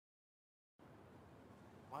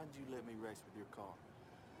why did you let me race with your car?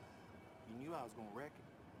 You knew I was gonna wreck it.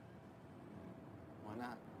 Why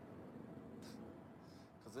not?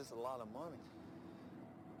 Because it's a lot of money.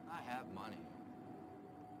 I have money.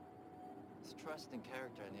 It's trust and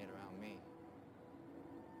character I need around me.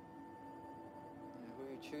 And who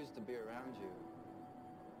you choose to be around you,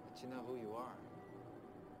 let you know who you are.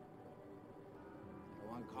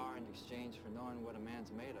 One car in exchange for knowing what a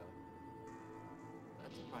man's made of.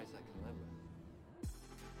 That's a price I can live with.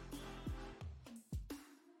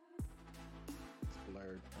 It's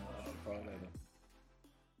blurred.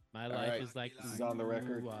 My All life right. is like This is on the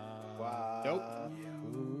record. Wow. Nope.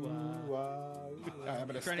 Wow. I'm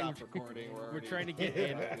gonna Trying to- stop recording. we're trying to get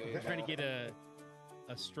in. We're trying to get a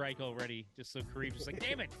strike already, just so Kareem's just like,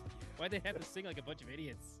 damn it! Why'd they have to sing like a bunch of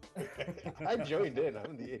idiots? I joined in.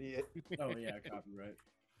 I'm the idiot. Oh yeah, copyright.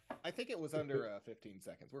 I think it was under 15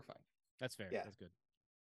 seconds. We're fine. That's fair. Yeah. That's good.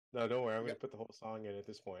 No, don't worry. I'm going Yep. to put the whole song in at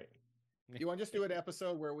this point. You want to just do an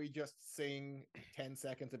episode where we just sing 10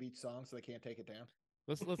 seconds of each song so they can't take it down?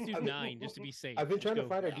 Let's do I mean, 9 just to be safe. I've been trying to Go.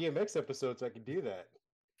 find our DMX episode so I can do that.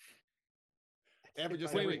 And we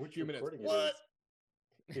just Wait, say wait. a few minutes. recording it What?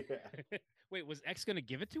 is. Yeah, Wait, was X gonna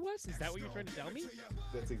give it to us? Is that what you're trying to tell me?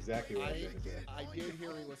 that's exactly what I'm going to do. I did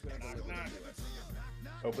hear he was going to deliver it to us.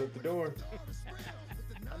 Open up the door.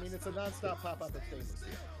 I mean, it's a non-stop pop-up of stainless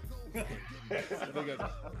steel.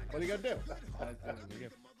 What are you gonna do?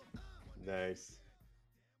 Nice.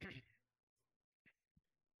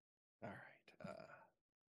 All right.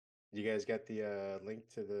 You guys got the link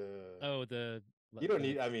to the... Oh, the You don't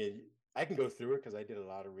need... I mean, I can go through it because I did a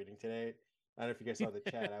lot of reading today. I don't know if you guys saw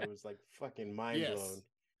the chat. I was like fucking mind Yes. blown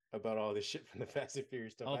about all this shit from the Fast and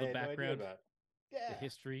Furious stuff. All the I had no background. idea about. the Yeah.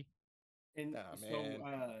 history. And Oh, so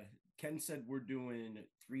man. Ken said we're doing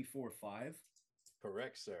 3, 4, 5.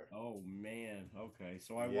 Correct, sir. Oh man, okay.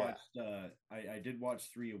 So I Yeah. watched. I did watch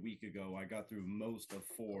 3 a week ago. I got through most of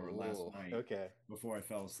 4 last Ooh, night Okay. before I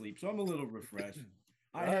fell asleep. So I'm a little refreshed.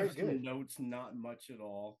 I All have right, some good. notes, not much at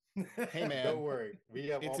all. Hey, man. Don't worry. We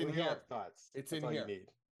have It's all, in we here. have thoughts. It's That's in all here. you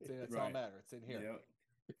need. That's all Right. matter. It's in here.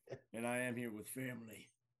 Yep. And I am here with family.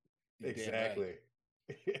 You're damn Exactly.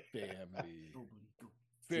 Family.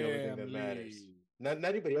 It's the only thing that matters. Not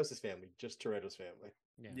anybody else's family, just Toretto's family.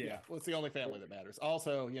 Yeah. Yeah. Well, it's the only family that matters.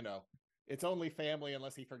 Also, you know, it's only family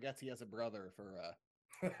unless he forgets he has a brother for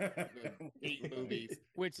 8 movies.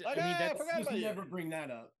 Which Like, I mean, "Ah, I that's forgot Just about you." never bring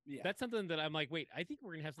that up. Yeah. that's something that I'm like, wait, I think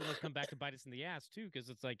we're gonna have something else come back to bite us in the ass too, because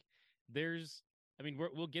it's like there's. I mean,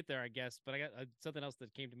 we'll get there, I guess. But I got something else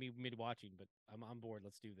that came to me mid watching. But I'm on board.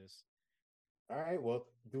 Let's do this. All right. Well,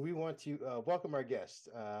 do we want to welcome our guest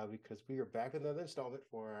because we are back with another installment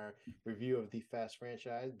for our review of the Fast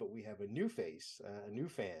franchise, but we have a new face, a new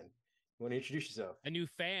fan. You want to introduce yourself? A new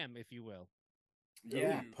fam, if you will.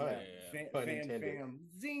 Yeah. pun. Pun Fan intended. fam.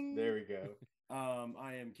 Zing. There we go.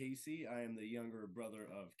 I am Kasey. I am the younger brother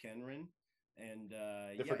of Kenrin. And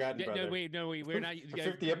The forgotten Yeah, brother. no, wait, we're not. For yeah,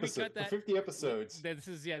 50 can we episodes. cut that? For 50 episodes. This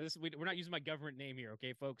is we're not using my government name here,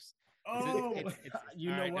 okay, folks? Oh, it's- you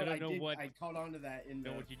all know right, what? I I don't know did. what- I caught on to that in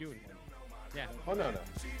Know the. what you're doing? Yeah. Oh no.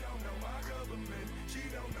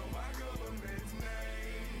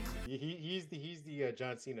 He's the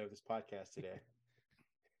John Cena of this podcast today.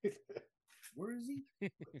 Where is he?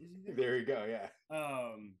 Is he There you go. Yeah.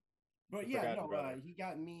 But The yeah, forgotten no, brother. he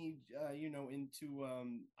got me, into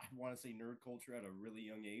I want to say nerd culture at a really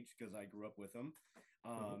young age because I grew up with him.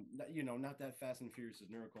 Not that Fast and Furious is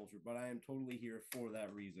nerd culture, but I am totally here for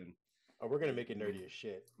that reason. Oh, we're gonna make it nerdy as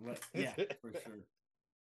shit. Yeah, for sure.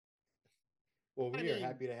 Well, I we are mean,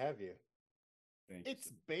 happy to have you. Thank you.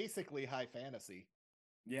 It's basically high fantasy.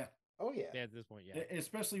 Yeah, Oh yeah. Yeah, at this point, yeah.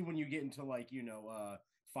 especially when you get into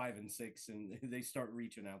 5 and 6 and they start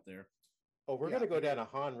reaching out there. Oh, we're Yeah. gonna go down a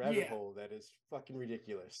Han rabbit Yeah. hole that is fucking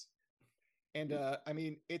ridiculous. And I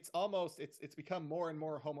mean, it's become more and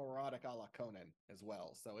more homoerotic a la Conan as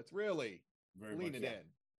well. So it's really Very leaning much.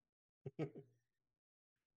 in.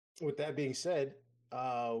 With that being said,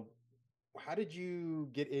 how did you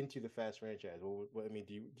get into the Fast franchise? What I mean,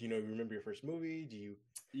 do you remember your first movie? Do you?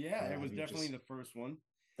 Yeah, it was you definitely just- the first one.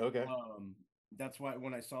 Okay. That's why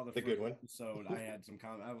when I saw the The first good one. episode, I had some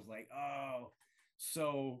comment. I was like, oh,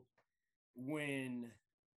 so when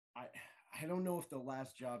I don't know if the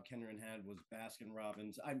last job Kenran had was Baskin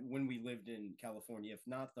Robbins. When we lived in California. If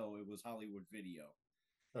not, though, it was Hollywood Video.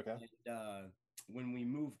 Okay. And when we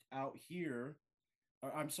moved out here,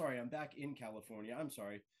 I'm sorry, I'm back in California. I'm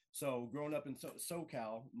sorry. So growing up in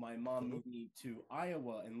SoCal, my mom moved me to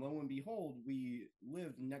Iowa, and lo and behold, we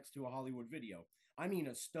lived next to a Hollywood Video. I mean,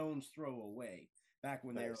 a stone's throw away back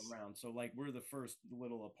when they were Nice. around. So we're the first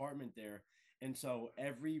little apartment there. And so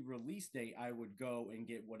every release date, I would go and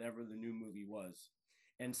get whatever the new movie was.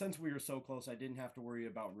 And since we were so close, I didn't have to worry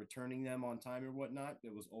about returning them on time or whatnot.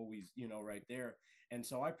 It was always, right there. And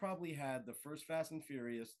so I probably had the first Fast and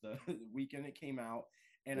Furious the weekend it came out,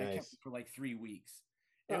 and I kept it for like 3 weeks.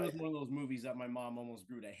 It was one of those movies that my mom almost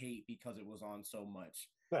grew to hate because it was on so much.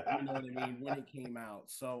 You know what I mean? When it came out.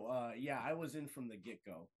 So, I was in from the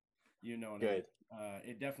get-go. You know what I mean?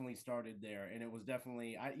 It definitely started there. And it was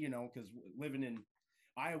definitely, because living in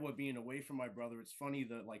Iowa, being away from my brother, it's funny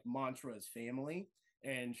that like mantra is family.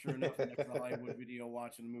 And sure enough, next to the Hollywood video,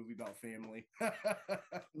 watching a movie about family.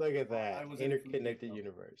 Look at that. I was interconnected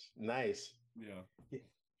universe. Nice. Yeah.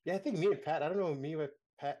 Yeah, I think me and Pat, I don't know, me with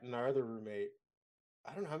Pat and our other roommate,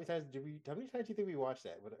 I don't know how many times do you think we watched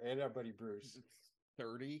that with our buddy Bruce?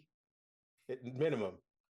 30 minimum.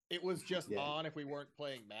 It was just on if we weren't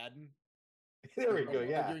playing Madden. There we go.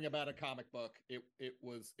 Yeah, arguing about a comic book. It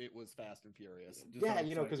was Fast and Furious. Yeah,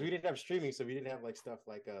 because we didn't have streaming, so we didn't have like stuff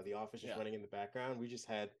like The Office just running in the background. We just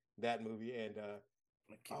had that movie and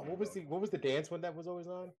what was the dance one that was always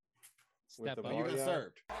on? Step Up. You got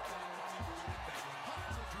served.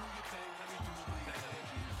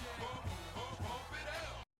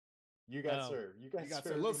 You got served. You got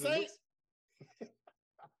served. Little Saints.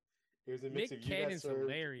 It was a mix Nick of You Got Served.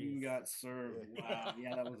 Hilarious. You Got Served. Wow.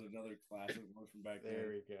 Yeah, that was another classic one from back there. There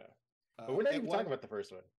we go. But we're not even talking about the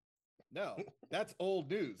first one. No, that's old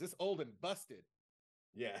news. It's old and busted.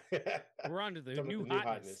 Yeah. We're on to the new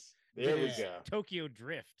hotness. There we go. Tokyo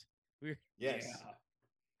Drift. Yes. Yeah.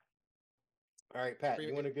 All right, Pat,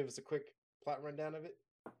 you want to give us a quick plot rundown of it?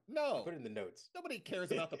 No. Put it in the notes. Nobody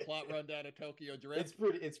cares about the plot rundown of Tokyo Drift.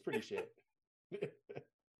 It's pretty shit.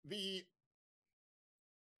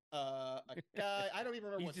 A guy, I don't even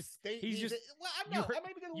remember what state he's just. Well, I'm not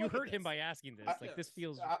even gonna you hurt him by asking this. Like this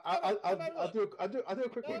feels. I'll do a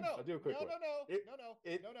quick one. I'll do a quick one.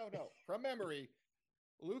 No. From memory,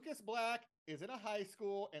 Lucas Black is in a high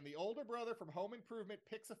school, and the older brother from Home Improvement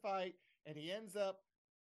picks a fight, and he ends up.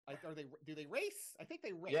 Do they race? I think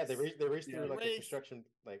they race. Yeah, they race through like a construction,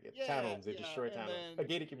 like townhomes. They destroy townhomes. A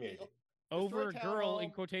gated community. Over a girl in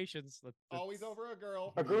quotations. Always over a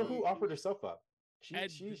girl. A girl who offered herself up.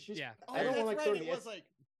 She's yeah. I don't want to It was like,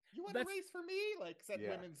 you want to race for me? Like set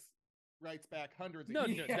women's rights back hundreds of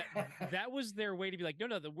years. No, that was their way to be like,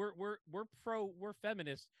 no, we're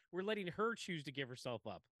feminists. We're letting her choose to give herself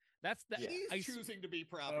up. That's that. She's choosing to be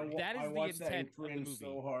proper. That is the intent of the movie.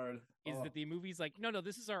 So hard. Is that the movie's like, no,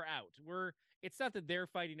 this is our out. It's not that they're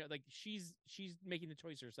fighting. Like she's making the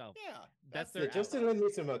choice herself. Yeah, that's their. Justin Lin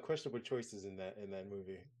made some questionable choices in that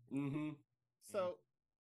movie. Mm-hmm. So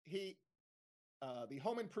the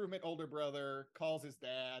Home Improvement older brother calls his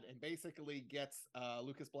dad and basically gets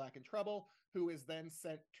Lucas Black in trouble, who is then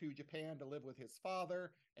sent to Japan to live with his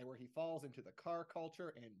father, and where he falls into the car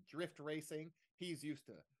culture and drift racing. He's used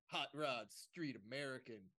to hot rod, street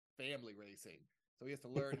American family racing, so he has to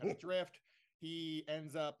learn how to drift. He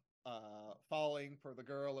ends up falling for the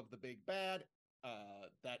girl of the big bad.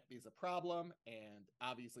 That is a problem, and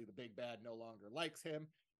obviously the big bad no longer likes him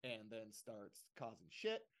and then starts causing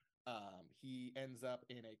shit. He ends up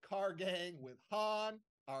in a car gang with Hahn,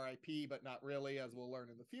 R.I.P., but not really, as we'll learn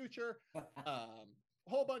in the future. A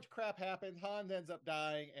whole bunch of crap happens. Hahn ends up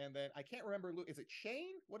dying, and then I can't remember. Is it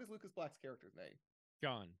Shane? What is Lucas Black's character's name?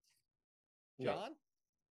 John. John?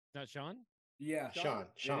 Not Sean? Yeah, Sean.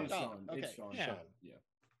 Sean. Okay. It's Sean. Yeah. Sean. Yeah.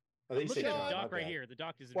 I think you said Look at John. the doc right here. The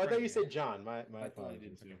doc is. Well, I thought you said John. My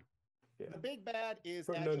apologies. Yeah. The big bad is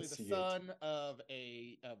actually the son of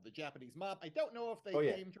the Japanese mob. I don't know if they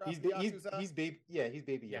name drop Yakuza. He's baby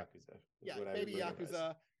Yakuza. Yeah, baby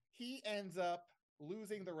Yakuza. He ends up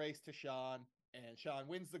losing the race to Sean, and Sean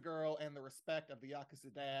wins the girl and the respect of the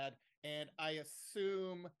Yakuza dad, and I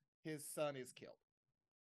assume his son is killed.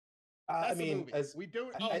 I mean, as we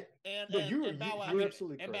do, you're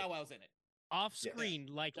absolutely correct. And Bow Wow's in it. Off screen,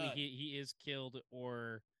 likely he is killed,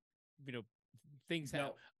 or things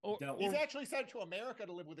happen. He's actually sent to America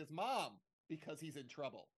to live with his mom because he's in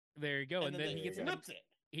trouble. There you go, and then he gets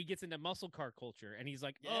he gets into muscle car culture, and he's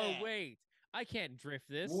like, oh wait, I can't drift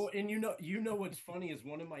this. Well, and you know what's funny is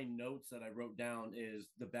one of my notes that I wrote down is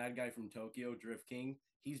the bad guy from Tokyo, Drift King.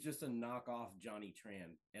 He's just a knockoff Johnny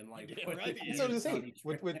Tran, and So to say,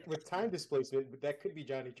 with time displacement, that could be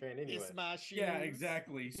Johnny Tran anyway. It's my shoes. Yeah,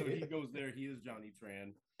 exactly. So he goes there. He is Johnny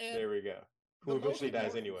Tran. And there we go. Who eventually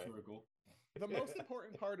dies anyway. The most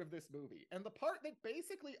important part of this movie, and the part that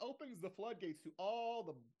basically opens the floodgates to all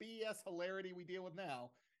the BS hilarity we deal with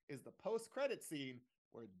now, is the post-credit scene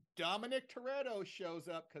where Dominic Toretto shows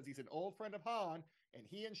up because he's an old friend of Han, and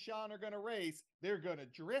he and Sean are going to race. They're going to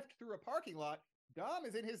drift through a parking lot. Dom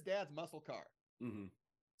is in his dad's muscle car, Mm-hmm.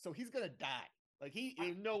 so he's gonna die. Like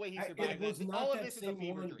there's no way he It survived was that. not All of that this is a same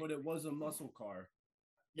fever one, dream. but it was a muscle car.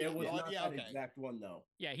 Yeah, It was well, not yeah, that okay. exact one though.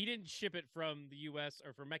 Yeah, he didn't ship it from the U.S.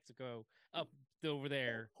 or from Mexico up to over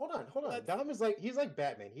there. Hold on. Dom is he's like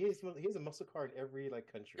Batman. He has a muscle car in every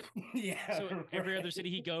country. Yeah. So every other right. city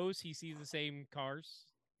he goes, he sees the same cars.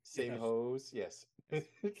 Same Yes. hose, yes.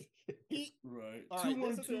 Right. All right,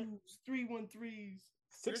 this is 212s, 313s.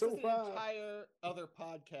 This is an 605. entire other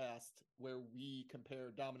podcast where we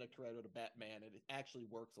compare Dominic Toretto to Batman, and it actually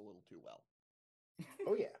works a little too well.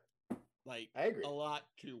 Oh yeah, Like I agree. a lot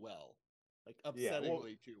too well. Like Yeah, upsettingly well-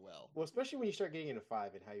 too well. Well, especially when you start getting into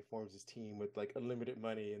 5 and how he forms his team with unlimited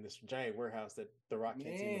money in this giant warehouse that The Rock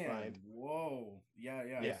can't seem to find. Whoa. Yeah. I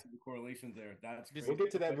Yeah. see the correlations there. That's This- crazy. We'll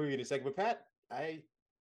get to that movie in a second. But Pat,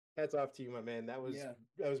 hats off to you, my man. That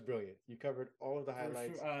was brilliant. You covered all of the For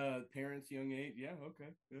highlights. sure. Parents, young age. Yeah. Okay.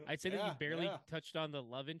 Yeah. I'd say that you Yeah, barely yeah. touched on the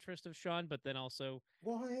love interest of Sean, but then also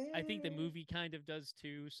What? I think the movie kind of does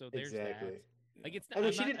too. So there's Exactly. that. Like it's. I mean,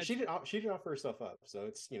 I'm she not- didn't. She didn't offer herself up, so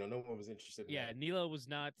it's no one was interested. In Yeah, that. Neela was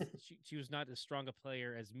not. She was not as strong a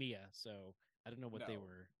player as Mia. So I don't know what they No.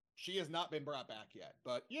 were. She has not been brought back yet,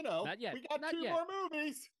 but Not yet, we got not 2 yet. more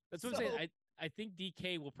movies. That's what I'm saying. I think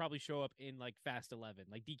DK will probably show up in Fast 11.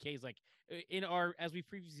 Like DK is in our, as we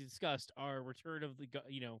previously discussed, our return of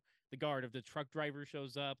the guard of the truck driver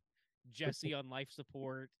shows up, Jesse on life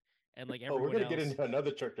support, and Oh, everyone we're gonna else. get into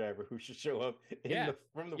another truck driver who should show up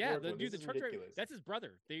from the fourth one. Dude, This the is truck ridiculous. driver. That's his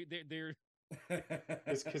brother. They're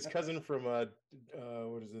his cousin from what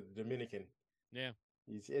is it, Dominican? Yeah.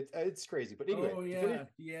 It's crazy, but anyway. Oh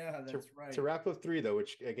yeah, that's right. To wrap up 3 though,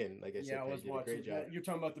 which again, like I said, I Pat, was you did a great watching. job. You're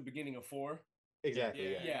talking about the beginning of 4.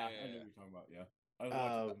 Exactly. Yeah, I know what you're talking about. Yeah, I was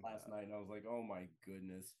watching that last night, and I was like, oh my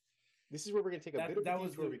goodness. This is where we're gonna take a bit of a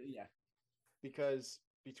detour yeah. because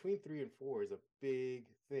between 3 and 4 is a big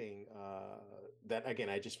thing that again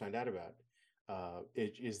I just found out about.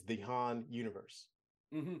 It is the Hahn universe.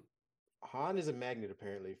 Mm-hmm. Hahn is a magnet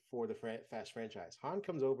apparently for the Fast franchise. Hahn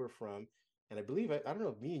comes over from, and I believe I don't know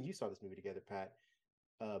if me and you saw this movie together, Pat.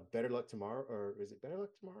 Better Luck Tomorrow, or is it Better Luck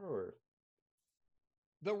Tomorrow? Or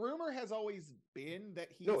The rumor has always been that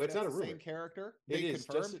he's No, it's not a the rumor. same character. It They is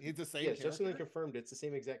confirmed Justin- he's the same yes, character. Justin Lin confirmed it's the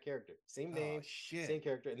same exact character, same name, Oh, shit. same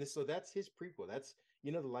character, and so that's his prequel. That's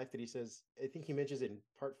the life that he says. I think he mentions it in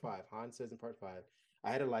part 5. Han says in part 5,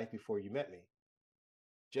 "I had a life before you met me."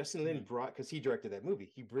 Justin Lin brought, because he directed that movie,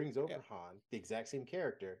 he brings over Han, the exact same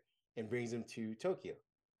character, and brings him to Tokyo.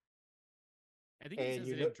 I think he And says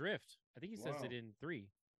you it know- in Drift. I think he says Wow. it in 3.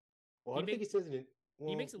 Well, I don't think he says it in. Well,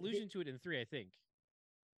 He makes allusion to it in 3, I think.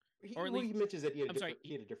 or at least he mentions that he had I'm sorry,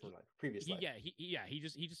 he had a different life, previous life. He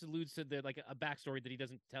just alludes to a backstory that he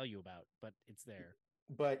doesn't tell you about, but it's there.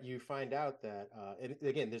 But you find out that, and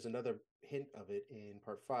again, there's another hint of it in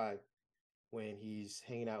part 5 when he's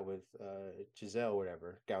hanging out with Giselle,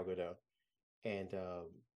 whatever, Gal Gadot, and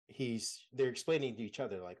they're explaining to each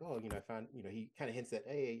other like, oh, I found, he kind of hints that,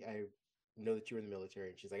 hey, I know that you were in the military,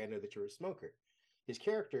 and she's like, I know that you're a smoker. His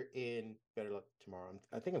character in Better Luck Tomorrow,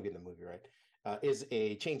 I think I'm getting the movie right, is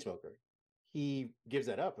a chain smoker. He gives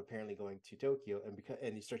that up, apparently going to Tokyo,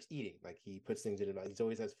 and he starts eating, like he puts things in his mouth. He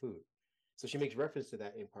always has food. So she makes reference to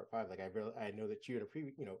that in part 5. Like I know that you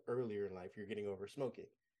in earlier in life you're getting over smoking.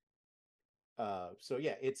 So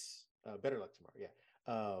yeah, it's Better Luck Tomorrow.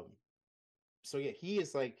 Yeah. So yeah, he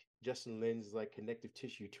is like Justin Lin's like connective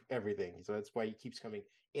tissue to everything. So that's why he keeps coming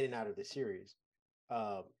in and out of the series.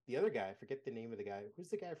 The other guy, I forget the name of the guy. Who's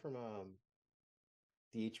the guy from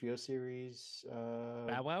the HBO series?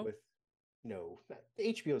 Bow Wow? No, not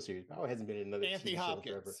the HBO series. Bow Wow hasn't been in another Anthony TV show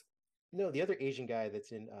Hopkins. forever. No, the other Asian guy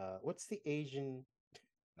that's in what's the Asian?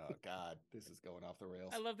 Oh God, this is going off the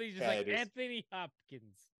rails. I love that he's just Yeah, like it is. Anthony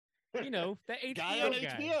Hopkins. The HBO Guy on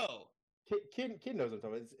HBO. Kid knows what I'm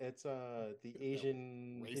talking about. It's the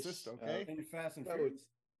Asian Racist, okay. In Fast and No, Furious.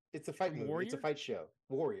 it's a fight From movie. Warrior? It's a fight show.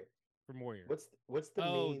 Warrior. from Warrior. What's the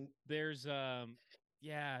main? There's I'd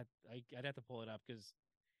have to pull it up because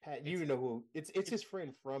Pat, you know who? It's his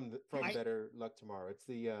friend from Better Luck Tomorrow. It's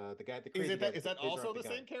the guy. The crazy guy Is that plays also around the the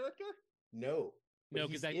gun. same character? No, no,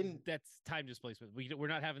 he's because that's time displacement. We're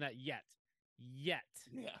not having that yet. Yeah,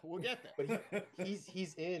 we'll get there. But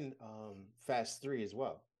he's in Fast 3 as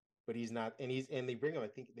well. But he's not, and they bring him. I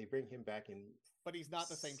think they bring him back in. But he's not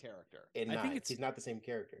the same character. In I think 9. He's not the same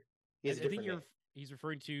character. He has a I think different name. he's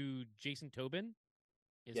referring to Jason Tobin.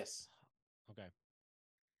 Yes, Okay.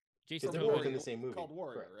 because Jason they're Tobin. both in the same movie. Called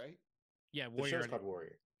Warrior, Correct. right? Yeah, The Warrior. show's called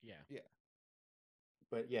Warrior. Yeah.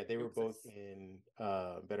 But yeah, they were both in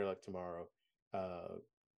Better Luck Tomorrow.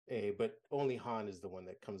 But only Han is the one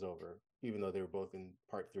that comes over even though they were both in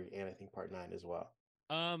part 3 and I think part 9 as well.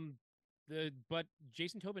 But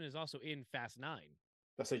Jason Tobin is also in Fast 9.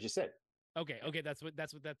 That's what I just said. Okay, that's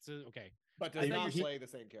okay. But does not play the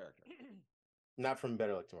same character. Not from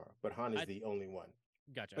Better Luck Tomorrow, but Han is the only one.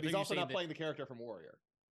 Gotcha. But he's also not playing the character from Warrior.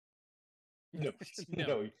 No,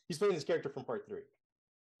 no, he's playing this character from part 3.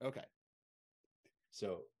 Okay.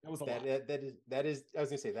 So that was that is I was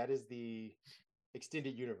gonna say that is the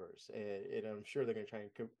extended universe, and I'm sure they're gonna try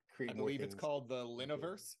and create more things. I believe it's called the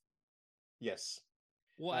Linaverse. Yes.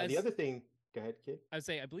 Well, the other thing. Go ahead, kid.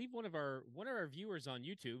 I believe one of our viewers on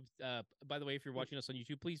YouTube. By the way, if you're watching us on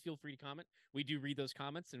YouTube, please feel free to comment. We do read those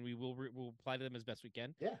comments, and we'll reply to them as best we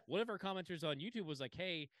can. Yeah. One of our commenters on YouTube was like,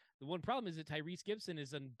 "Hey, the one problem is that Tyrese Gibson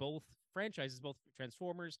is in both franchises, both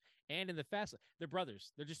Transformers and in the Fast. They're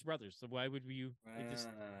brothers. They're just brothers. So why would you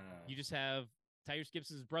just have Tyrese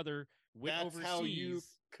Gibson's brother went overseas? That's how you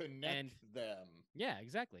connect them. Yeah,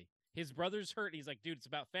 exactly. His brother's hurt. And he's like, dude, it's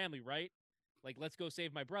about family, right? Like, let's go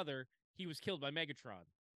save my brother. He was killed by Megatron.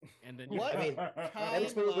 And then what? I mean, that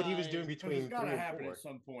explains what he was doing between 3 and 4. At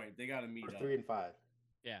some point, they got to meet or up. 3 and 5.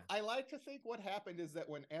 Yeah. I like to think what happened is that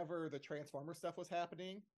whenever the Transformer stuff was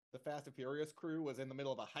happening, the Fast and Furious crew was in the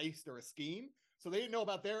middle of a heist or a scheme, so they didn't know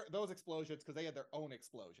about those explosions because they had their own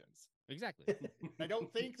explosions. Exactly. I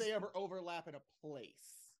don't think they ever overlap in a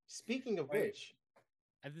place. Speaking of which,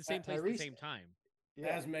 at the same place at the same time. Yeah.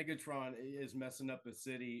 As Megatron is messing up the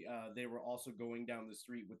city, they were also going down the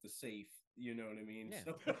street with the safe. You know what I mean? Yeah.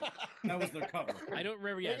 So that was their cover. I don't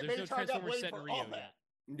remember. Yeah, there's no Transformer set in Rio yet.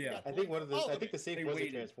 Yeah, I think I think the safe was a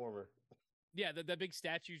Transformer. Yeah, the big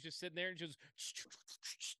statue's just sitting there and just,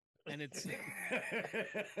 and it's.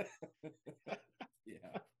 Yeah,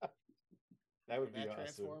 that would be awesome.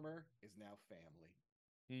 Transformer is now family.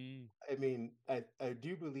 I mean, I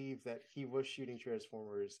do believe that he was shooting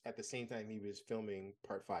Transformers at the same time he was filming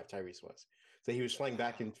Part 5. Tyrese was, so he was flying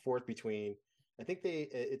back and forth between. I think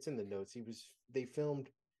it's in the notes. They filmed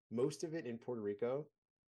most of it in Puerto Rico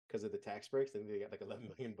because of the tax breaks. Then they got like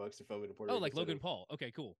 $11 million to film it in Puerto Rico. Oh, like Logan Paul.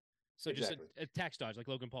 Okay, cool. So exactly. Just a tax dodge like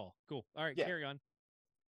Logan Paul. Cool. All right, carry on.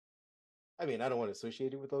 I mean, I don't want to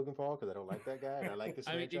associate it with Logan Paul because I don't like that guy, and I like this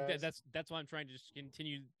franchise. Mean, that's why I'm trying to just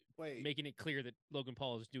continue making it clear that Logan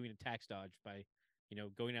Paul is doing a tax dodge by,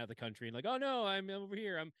 going out of the country and like, oh no, I'm over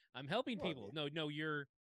here. I'm helping people. Yeah. No, you're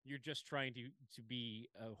just trying to be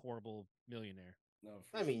a horrible millionaire. No,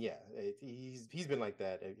 I mean, yeah, he's been like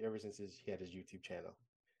that ever since he had his YouTube channel.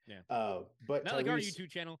 Yeah. But not like our YouTube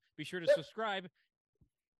channel. Be sure to subscribe.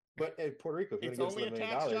 But at Puerto Rico, it's only a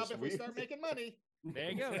tax job if we start making money.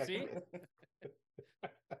 There you go. See,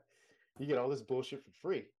 you get all this bullshit for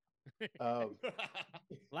free.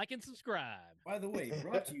 Like and subscribe. By the way,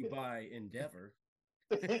 brought to you by Endeavor.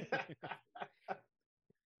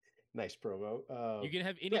 Nice promo. You can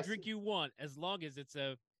have any drink you want as long as it's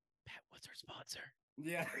a. Pat, what's our sponsor?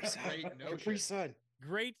 Yeah, Capri Sun.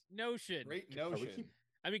 Great notion. Great notion.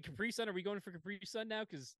 I mean, Capri Sun. Are we going for Capri Sun now?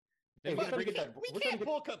 Because we can't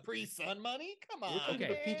pull Capri Sun money. Come on.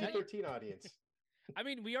 Okay, PG-13 audience. I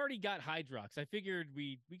mean, we already got Hydrox. I figured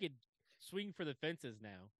we could swing for the fences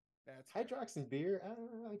now. That's Hydrox and beer.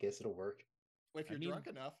 I guess it'll work. Well, if you're drunk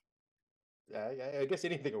enough. I guess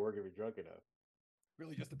anything will work if you're drunk enough.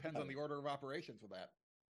 Really, just depends on the order of operations with that.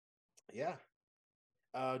 Yeah.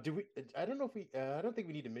 Do we? I don't know if we. I don't think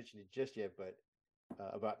we need to mention it just yet, but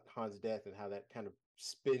about Han's death and how that kind of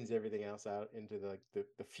spins everything else out into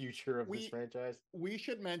the future of this franchise. We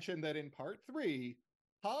should mention that in Part 3,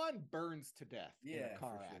 Han burns to death in a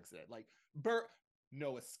car accident. Like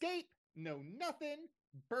no escape, no nothing,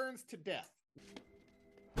 burns to death.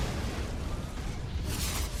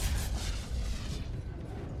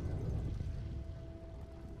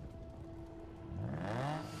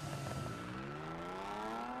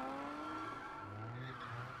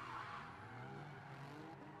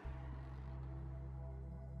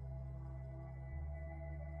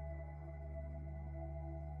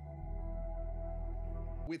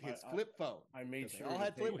 With his flip phone. I made sure all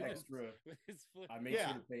had flip extra. I made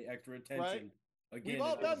sure to pay extra attention. Right? Again, we've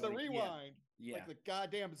all done the rewind. Yeah. Like the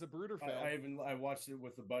goddamn Zapruder film. I watched it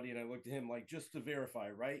with a buddy and I looked at him like, just to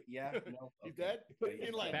verify, right? Yeah. No. You dead?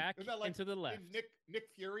 In like, back into the left. Nick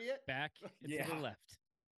Fury it? Back into the left.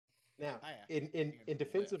 Now, in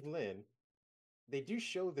defense of Lin, they do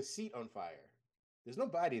show the seat on fire. There's no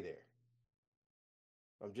body there.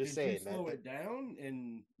 I'm just saying that. Slow it down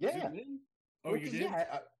and zoom in? Oh, you did?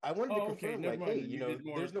 Yeah, I wanted to confirm, like, hey,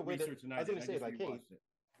 there's no way that I was going to say, like, hey,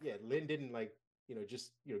 Lin didn't, like,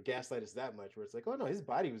 just, gaslight us that much, where it's like, oh, no, his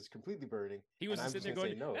body was completely burning. He was sitting there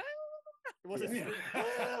going, no. It wasn't.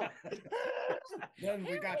 Then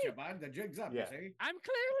we got you, bud. The jig's up, you see? I'm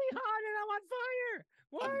clearly hot and on fire.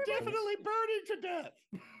 Why I'm am I definitely burning to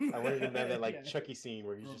death. I wanted him to have that like Yeah. Chucky scene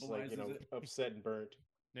where he's just like, you know, Verbalizes it. upset and burnt.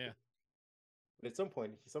 Yeah. But at some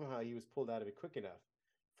point, somehow he was pulled out of it quick enough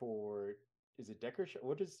for, is it Decker Shaw?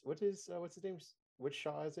 What's his name? Which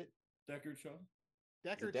Shaw is it? Deckard Shaw.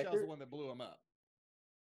 Deckard Deckard? Shaw's the one that blew him up.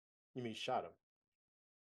 You mean shot him?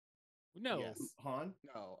 No, Yes. Han.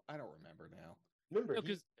 No, I don't remember now. Remember, no,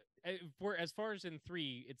 because for as far as in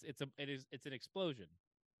 3, it's an explosion.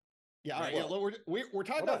 Yeah, all right. Well, Yeah, we're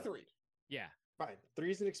talking hold about on. 3. Yeah. fine. 3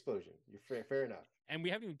 is an explosion. You're fair enough. And we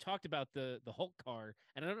haven't even talked about the Hulk car,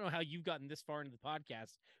 and I don't know how you've gotten this far into the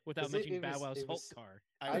podcast without 'Cause mentioning it Bow was- Wow's it Hulk was- car.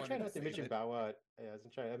 I wanted try not to say mention that- Bow Wow. Yeah, I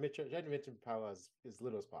tried to mention Bow Wow as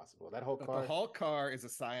little as possible. That whole But car. the Hulk car is a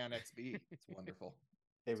Scion XB. It's wonderful.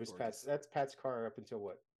 It It's was gorgeous. Pat's. That's Pat's car up until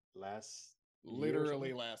what, last year or Literally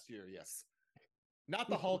something? last year, yes. Not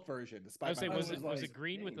the Hulk version, I despite would say, my was husband it like,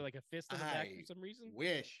 green with dang. like a fist on the back for I some reason?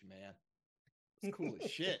 wish, man. It's cool as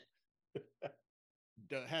shit.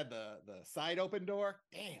 Had the side open door.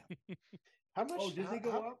 Damn. How much? Oh, did they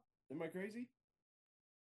go how- up? Am I crazy?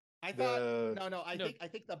 I thought The- no. I No.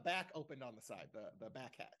 think the back opened on the side, the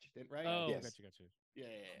back hatch, didn't right? Oh, Yes. gotcha. Yeah.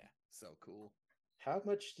 So cool. How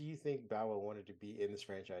much do you think Bow Wow wanted to be in this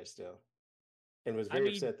franchise still, and was I very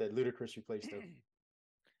mean- upset that Ludacris replaced him?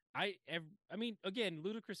 I mean, again,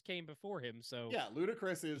 Ludacris came before him, so Yeah,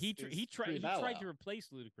 Ludacris is he tried to replace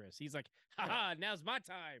Ludacris. He's like, haha, now's my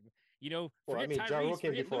time. You know, Well, I forget mean, Ja Rule Tyrese,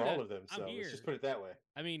 came forget before Luda. all of them, I'm so here. let's just put it that way.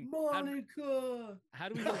 I mean, Monica. how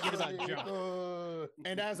do we forget about Ja?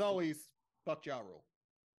 And as always, fuck Ja Rule.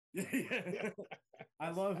 I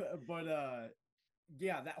love, but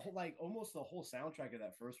yeah, that whole like almost the whole soundtrack of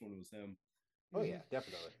that first one was him. Oh yeah,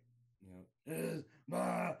 definitely. Yeah, is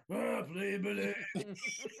my playbility.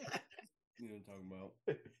 You know what I'm talking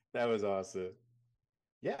about? That was awesome.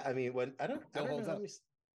 Yeah, I mean, when I don't Still know holds how up. many,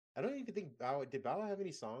 I don't even think did Bow Wow have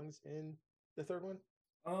any songs in the third one?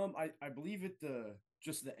 I believe it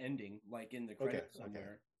just the ending, like in the credits okay.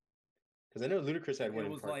 somewhere. Because I know Ludacris had one It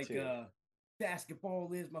in was part like 2.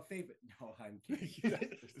 basketball is my favorite. No, I'm kidding.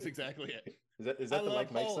 That's exactly it. Is that I the love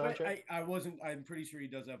Like Mike Hulk. soundtrack? I wasn't. I'm pretty sure he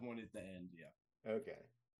does have one at the end. Yeah. Okay,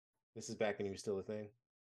 this is back when he was still a thing.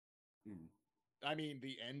 Mm. I mean,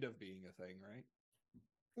 the end of being a thing, right?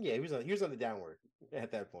 Yeah, he was on the downward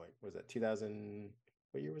at that point. Was that 2000?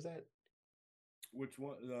 What year was that? Which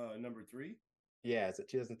one? Number 3. Yeah, is it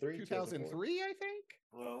 2003? 2003, I think.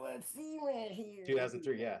 Well, let's see right here.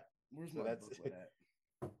 2003, yeah. Where's So my that's- booklet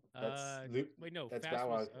at? Wait, no, that's Fast Bow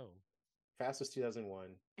Wow. was Fast was 2001.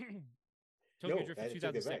 Tokyo No, Drift I was took it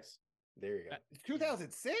back. 2006. There you go.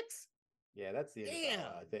 2006. Yeah, that's the end. Damn.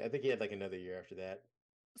 Of Bow Wow. I think he had like another year after that.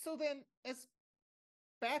 So then, as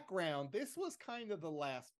background, this was kind of the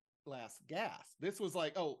last gasp. This was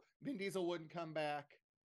like, oh, Vin Diesel wouldn't come back.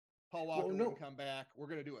 Paul Walker Well, no. wouldn't come back. We're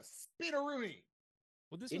gonna do a spin-a-rooney.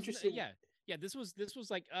 Well, this Interesting. was yeah. This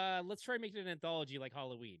was like let's try and make it an anthology like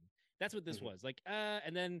Halloween. That's what this Mhm. was like.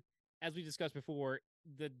 And then as we discussed before,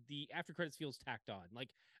 the after credits feels tacked on. Like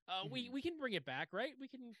we can bring it back, right? We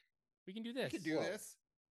can do We this. could do Well, this.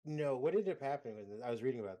 No, what ended up happening was I was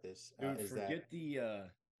reading about this. Dude, Is forget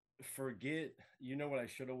that forget. You know what I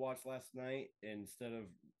should have watched last night instead of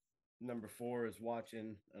number 4 is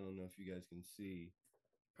watching. I don't know if you guys can see.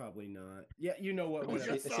 Probably not. Yeah, you know what? We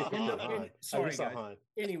whatever. just saw Han. Sorry, saw guys. Han.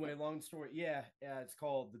 Anyway, long story. Yeah, it's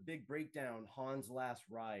called The Big Breakdown: Han's Last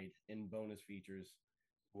Ride in bonus features.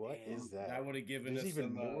 What is And that? That would have given There's us even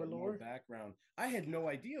some more more lore? background. I had no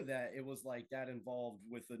idea that it was like that involved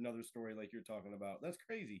with another story like you're talking about. That's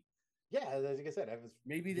crazy. Yeah, as like I said, I was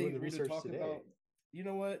Maybe they doing the were research talking today. about. You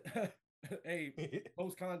know what? Hey,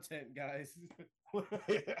 post content, guys.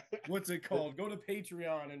 What's it called? Go to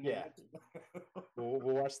Patreon and Yeah. we'll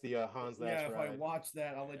watch the Han's Last yeah. If I Ride. watch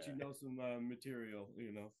that, I'll let you Yeah. know some material.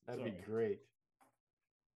 You know, That'd Sorry. be great.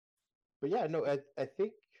 But yeah, no, I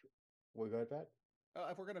think we'll go ahead, Pat.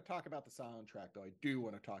 If we're going to talk about the soundtrack, though, I do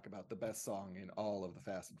want to talk about the best song in all of the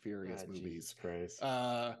Fast and Furious Jesus movies. Christ.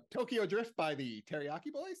 Tokyo Drift by the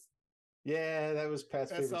Teriyaki Boys. Yeah, that was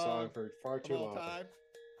Pat's Best favorite song song for far Of too all long. time.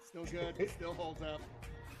 Still good. It still holds up.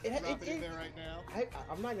 Drop it in there right now.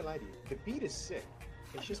 I'm not gonna lie to you. The beat is sick.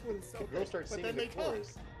 It's just when So the good. girls start But singing then the they talk.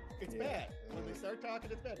 chorus. It's Yeah. bad. When they start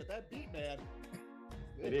talking, it's bad. But that beat, man.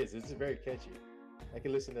 It is. It's very catchy. I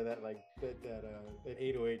can listen to that like that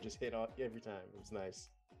 808 just hit every time. It was nice.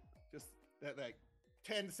 Just that like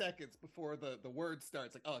 10 seconds before the word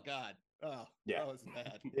starts. Like, oh God. Oh, Yeah. that was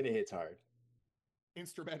bad. Then it hits hard.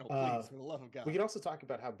 Instrumental, Uh, please, for the love of God. We can also talk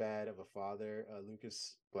about how bad of a father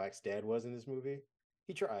Lucas Black's dad was in this movie.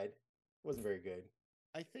 He tried. Wasn't very good.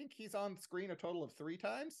 I think he's on screen a total of 3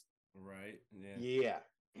 times. Right. Yeah. Yeah,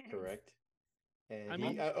 correct. And I he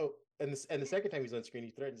mean- and the second time he's on screen, he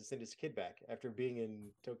threatens to send his kid back after being in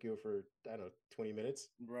Tokyo for I don't know 20 minutes.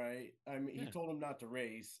 Right. I mean, he Yeah. told him not to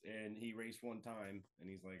race, and he raced one time, and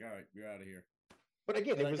he's like, "All right, you're out of here." But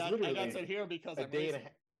again, But it was I literally got sent here because a I'm day and a racing.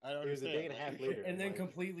 half. I don't It was a understand. day and a half later. And then like,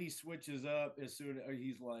 completely switches up as soon as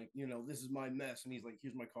he's like, this is my mess, and he's like,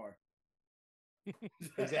 "Here's my car."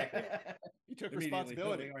 Exactly. He took Immediately.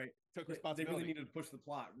 responsibility. Like, all right. Took They responsibility. really needed to push the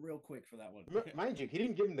plot real quick for that one. Mind you, he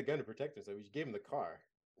didn't give him the gun to protect himself. He gave him the car.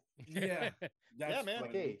 Yeah, that's man.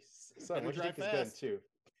 Like, funny. hey, son, Better why don't you drive take this gun fast. too?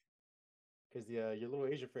 Because your little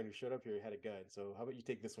Asian friend who showed up here had a gun. So how about you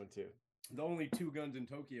take this one too? The only two guns in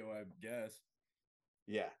Tokyo, I guess.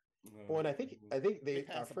 Yeah. Well, and I think They our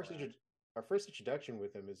pass them around. our first introduction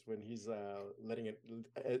with him is when he's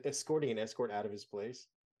escorting an escort out of his place.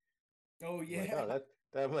 Oh I'm yeah, like,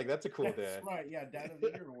 oh, I'm like, that's a cool that's dad. right. Yeah, Dad of the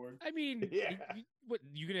Year award. I mean, Yeah. what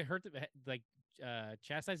you gonna hurt the like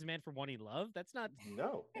chastise a man for wanting love? That's not.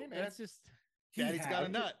 No. Hey, man. That's just. Daddy's got a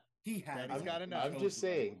nut. He had. Daddy's got a nut. I'm just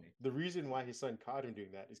saying the reason why his son caught him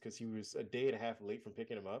doing that is because he was a day and a half late from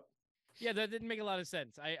picking him up. Yeah, that didn't make a lot of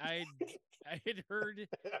sense. I had heard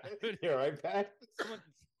You're right, Pat.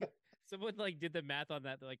 someone like did the math on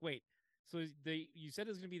that. They're like, wait, so you said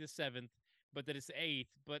it was gonna be the 7th, but that it's the 8th,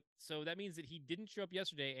 but so that means that he didn't show up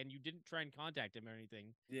yesterday, and you didn't try and contact him or anything.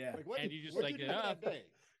 Yeah. Like, what And did- you just what like did it you do up. that day?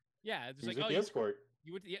 Yeah, it's He just was like, with the escort.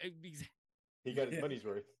 you went. Yeah, He got his Yeah. money's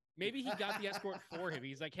worth. maybe he got the escort for him.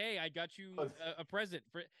 He's like, hey, I got you a present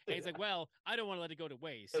for. And he's like, well, I don't want to let it go to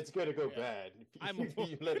waste. It's gonna go Yeah. bad. I'm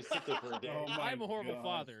You let it sit there for a day. Oh my I'm a horrible gosh.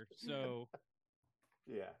 father, so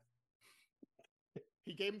Yeah.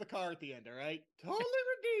 He gave him the car at the end, all right? Totally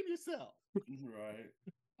redeem yourself. Right.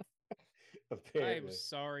 Apparently. I'm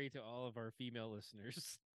sorry to all of our female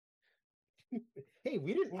listeners. Hey,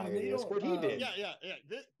 we didn't Well, hire they the don't, escort. He did. Yeah.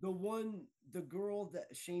 The girl that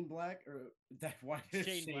Shane Black or that why is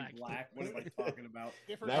Shane Shane Black. Black? What am I talking about?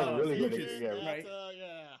 Different Now we're really features, getting- yeah, that's,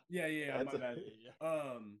 right. yeah. Yeah, my That's bad.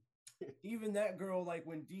 Even that girl, like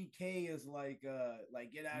when DK is like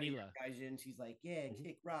get out of here, Neela. guys, and she's like, yeah, Mhm.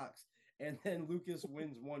 kick rocks, and then Lucas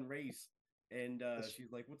wins one race, and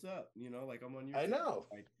she's like, what's up? Like I'm on your I team. know.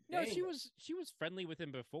 Like, No, dang. she was friendly with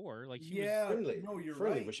him before. Like she Yeah, Friendly. no, you're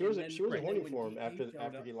Friendly, right. but she wasn't And she wasn't then horny when for him DK after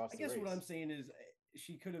showed up, he lost I the guess race. what I'm saying is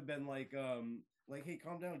she could have been like, hey,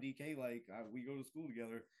 calm down, DK. Like we go to school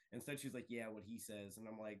together. Instead, she's like, yeah, what he says, and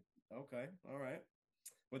I'm like, okay, all right.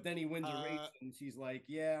 But then he wins a race, and she's like,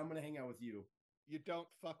 yeah, I'm gonna hang out with you. You don't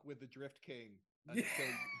fuck with the Drift King Yeah.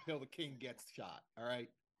 until the king gets shot, all right?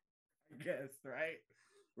 I guess, right?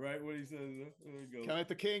 Right, what he says. There we go. Come at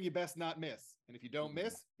the king, you best not miss. And if you don't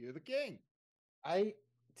miss, you're the king. I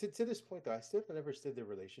to this point though, I still never understood their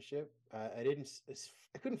relationship. I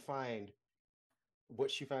couldn't find what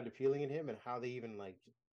she found appealing in him and how they even like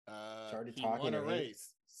started He talking won a or anything.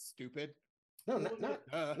 race. Stupid. No, Well, not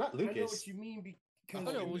Uh, not I know Lucas. what you mean because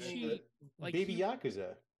Oh, no, in was the- she like Baby he-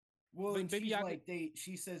 Yakuza. Well, But and Baby she's Yaku- like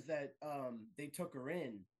she says that they took her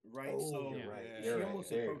in, right? Oh, So you're right. yeah. she You're right. almost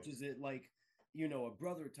There you go. approaches it like a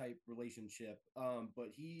brother type relationship. But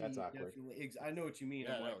he That's awkward. definitely I know what you mean.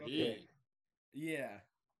 yeah, I'm no, like, he- okay. Yeah.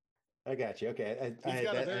 I got you. Okay, he's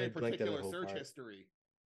got a very blanked out that particular whole search part. history.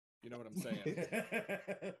 You know what I'm saying?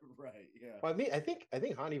 Right, yeah. Well, I think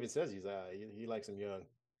Han even says he likes him young.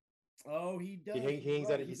 Oh, he does. hangs He's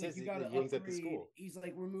out- right. he He's says you he gotta hangs at the upgrade. school. He's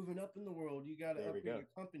like, we're moving up in the world. You got to There we upgrade go. your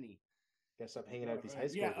company. Gotta stop hanging out with these high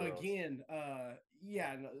school Yeah, girls. again,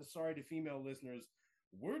 no, sorry to female listeners.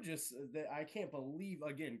 We're just I can't believe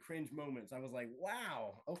again cringe moments. I was like,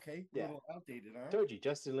 wow, okay, a Yeah. little outdated, huh? Told you,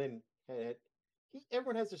 Justin Lin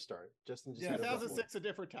everyone has their start. Justin just Yeah, had a rough one. 2006 a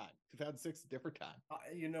different time. 2006 a different time.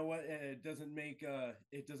 You know what? It doesn't make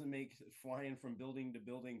flying from building to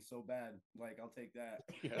building so bad. Like I'll take that.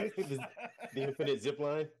 Yeah. The infinite zip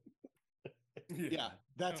line. Yeah,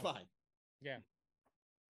 that's Oh. fine. Yeah.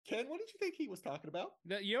 Ken, what did you think he was talking about?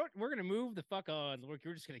 You know what? We're gonna move the fuck on. We're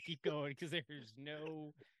just gonna keep going because there's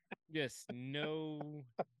no.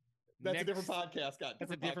 That's a different next- podcast, God.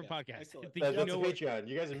 That's a different podcast. Excellent. You That's know a what? Patreon.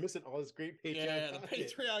 You guys are missing all this great Patreon. Yeah, the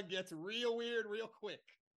content. Patreon gets real weird real quick.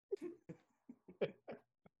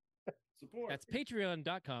 Support. That's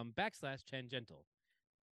patreon.com/tangential.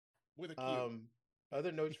 With a Q.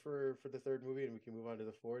 Other notes for the third movie, and we can move on to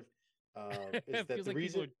the fourth. Is that feels the like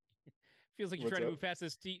reason? feels like you're What's trying to up? move past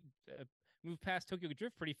this move past Tokyo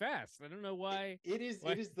Drift pretty fast. I don't know why. It is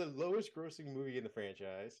Why? it is the lowest grossing movie in the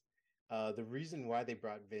franchise. The reason why they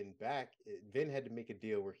brought Vin back, Vin had to make a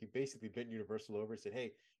deal where he basically bent Universal over and said,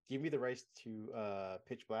 "Hey, give me the rights to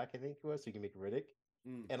Pitch Black, I think it was, so you can make Riddick,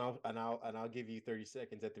 Mm. and I'll give you 30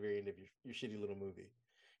 seconds at the very end of your shitty little movie."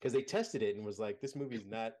 Because they tested it and was like, "This movie is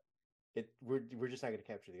not we're just not going to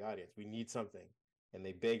capture the audience. We need something. And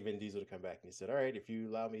they begged Vin Diesel to come back, and he said, "All right, if you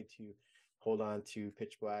allow me to hold on to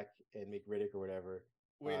Pitch Black and make Riddick or whatever,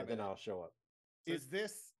 then I'll show up." So is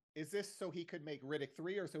this so he could make Riddick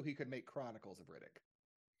 3 or so he could make Chronicles of Riddick?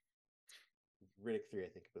 Riddick 3, I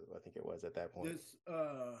think it was at that point. This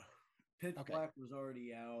Pitch Black was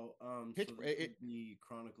already out. So the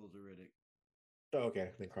Chronicles of Riddick. Oh,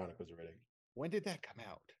 okay, then Chronicles of Riddick. When did that come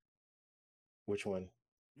out? Which one?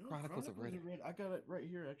 No, Chronicles of Riddick. I got it right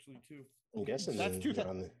here actually too. I'm guessing that's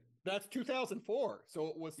 2004. So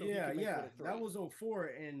it was that was 04,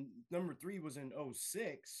 and number 3 was in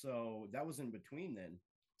 06, so that was in between then.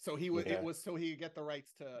 So he would it was so he could get the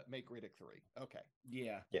rights to make Riddick 3. Okay.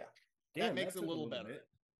 Yeah. Damn, that makes it a little better. Bit.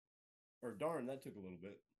 Or darn, that took a little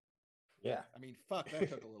bit. Yeah. I mean, fuck, that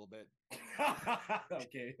took a little bit.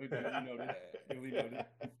 Okay, we noted.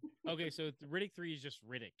 Okay, so Riddick 3 is just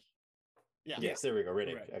Riddick. Yeah. Yes, there we go.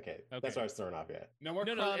 Riddick. Correct. Okay. That's why I was thrown off. Yeah. No more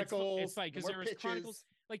Chronicles. It's fine because there was Chronicles.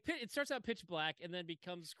 Like it starts out Pitch Black and then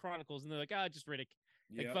becomes Chronicles, and they're like, just Riddick.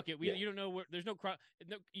 Like fuck it, you don't know where. There's no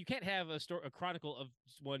you can't have a chronicle of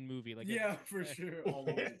one movie. Like for sure. All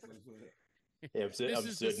over the place with it. Yeah,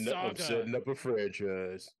 I'm setting up a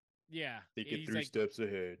franchise. Yeah, thinking 3 steps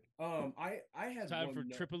ahead. I had time for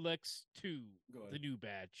Triple X 2, the new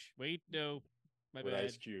batch. Wait, no, my bad.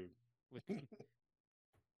 Ice Cube.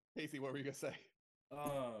 Kasey, what were you gonna say?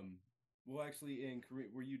 Well, actually, in Korea,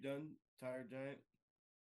 were you done, Tired Giant?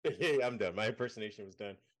 Yeah, I'm done. My impersonation was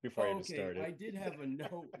done before I even started. I did have a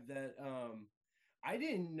note that I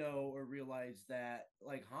didn't know or realize that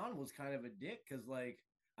like Han was kind of a dick because like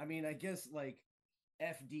I mean I guess like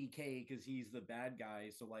FDK because he's the bad guy,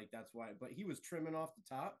 so like that's why. But he was trimming off the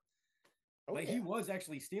top. He was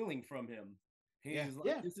actually stealing from him. He's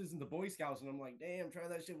like, this isn't the Boy Scouts, and I'm like, damn, try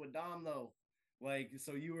that shit with Dom though. Like,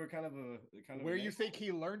 so you were kind of where you think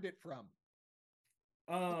he learned it from?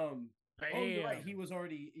 You're right. He was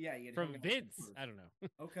already from Vince. I don't know.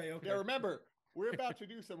 Okay. Now remember, we're about to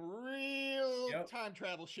do some real time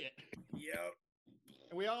travel shit. Yep.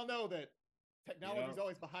 And we all know that technology is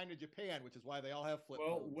always behind in Japan, which is why they all have flip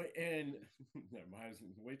phones. Wait till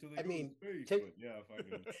they go to space.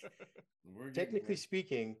 Technically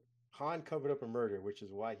speaking, Han covered up a murder, which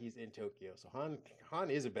is why he's in Tokyo. So Han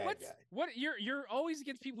is a bad guy. What you're always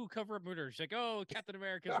against people who cover up murders. Like, oh, Captain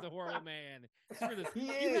America's the horrible man.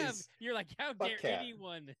 You're like, how dare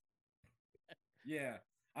anyone? Yeah,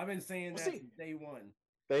 I've been saying that since day one.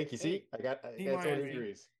 Thank you. See, I got Tony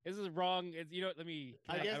agrees. This is wrong. Let me.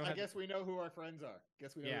 I guess we know who our friends are.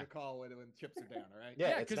 Guess we know who to call when chips are down. All right.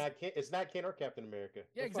 Yeah, it's not Ken or Captain America.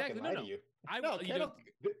 Yeah, exactly. No. You.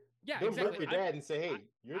 Yeah, don't exactly. Don't your dad and say, "Hey,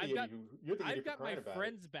 you're the idiot I've got my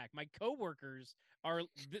friends back. My coworkers are.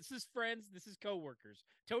 This is friends. This is coworkers.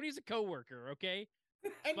 Tony's a coworker. Okay.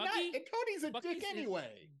 And Tony's a dick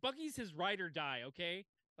anyway. Bucky's his ride or die. Okay.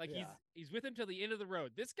 Like he's with him till the end of the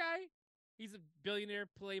road. This guy, he's a billionaire,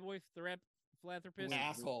 playboy, philanthropist,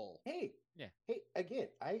 asshole. Hey, again,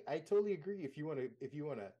 I totally agree. If you want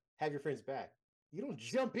to have your friends back, you don't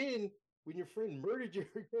jump in when your friend murdered your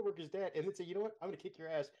coworker's dad and then say, you know what, I'm gonna kick your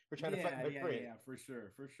ass for trying to fight my friend. Yeah, for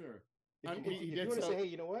sure. If you want to say, hey,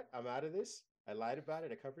 you know what, I'm out of this. I lied about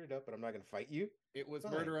it. I covered it up, but I'm not gonna fight you. It was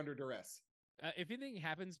murder under duress. If anything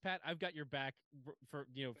happens, Pat, I've got your back for from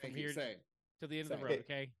here to the end of the road.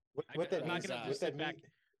 Okay. What that means? I'm not gonna just sit back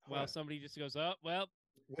while somebody just goes, oh well.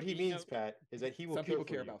 What he means, Pat, is that he will. Some people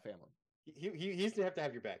care about family. He's gonna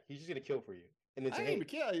have your back. He's just gonna kill for you, and then say, "Hey, you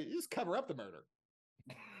just cover up the murder."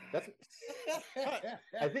 That's.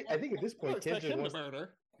 I think at this point, Ken just wants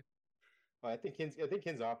murder. Oh, I think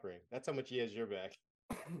Ken's offering. That's how much he has your back.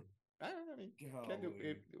 I mean,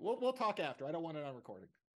 we'll talk after. I don't want it on recording.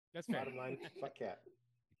 That's fair. Bottom line, fuck Cap.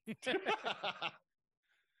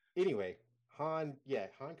 Anyway, Han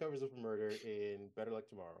covers up a murder in Better Luck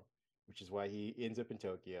Tomorrow, which is why he ends up in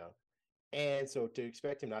Tokyo. And so to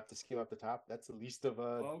expect him not to skim up the top, that's the least of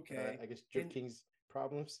I guess Drift King's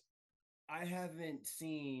problems. I haven't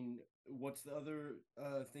seen what's the other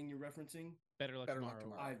thing you're referencing? Better Luck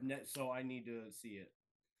Tomorrow. So I need to see it.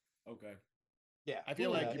 Okay. Yeah, I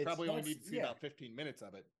feel like you probably only need to see about 15 minutes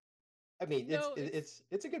of it. I mean,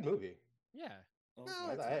 it's a good movie. Yeah.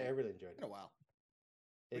 I really enjoyed it. In a while.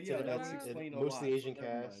 It's mostly Asian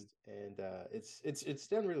cast, and it's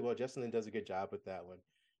done really well. Justin Lin does a good job with that one.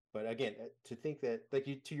 But again, to think that, like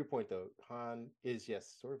to your point though, Han is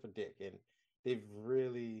sort of a dick, and they've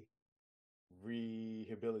really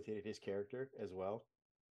rehabilitated his character as well.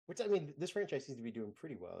 Which I mean, this franchise seems to be doing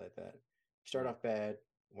pretty well at that. Start off bad,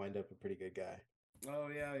 wind up a pretty good guy. Oh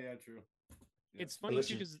yeah, true. Yeah. It's funny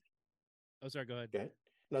too because. Oh, sorry. Go ahead.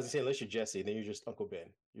 I was gonna say, unless you're Jesse, then you're just Uncle Ben.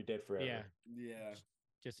 You're dead forever. Yeah, Yeah.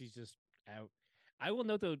 Jesse's just out. I will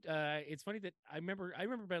note though, it's funny that I remember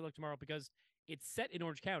Better Luck Tomorrow because it's set in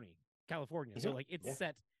Orange County, California. So like it's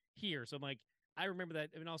set here. So I'm like, I remember that.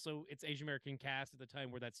 I mean, also it's Asian American cast at the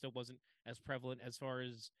time where that still wasn't as prevalent as far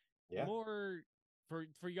as more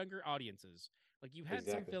for younger audiences. Like you had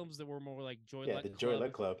some films that were more like Joy Luck the Club, Joy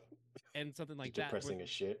Luck Club, and something like that. Depressing as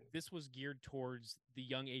shit. This was geared towards the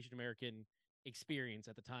young Asian American experience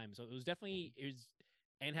at the time. So it was definitely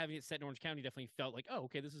and having it set in Orange County definitely felt like, oh,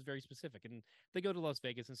 okay, this is very specific. And they go to Las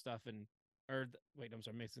Vegas and stuff, wait, I'm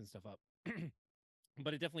sorry, mixing stuff up.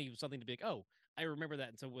 But it definitely was something to be like, oh, I remember that.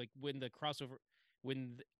 And so like when the crossover,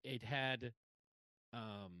 when it had,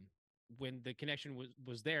 when the connection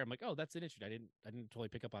was there, I'm like, oh, that's an issue. I didn't totally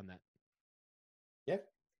pick up on that. Yeah.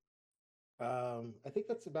 I think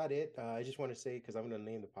that's about it. I just want to say, because I'm going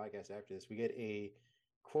to name the podcast after this, we get a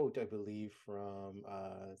quote, I believe, from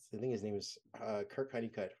I think his name is Kirk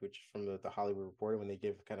Honeycutt, which from the Hollywood Reporter, when they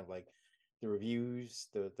give kind of like the reviews,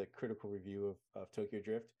 the critical review of Tokyo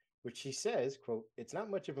Drift, which he says, quote, "It's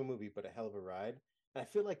not much of a movie, but a hell of a ride." And I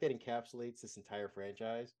feel like that encapsulates this entire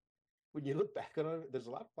franchise. When you look back on it, there's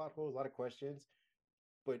a lot of plot holes, a lot of questions,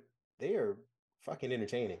 but they are fucking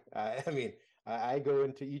entertaining. I mean, I go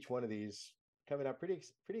into each one of these coming out pretty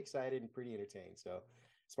excited and pretty entertained. So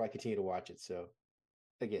that's why I continue to watch it. So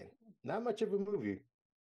again, not much of a movie,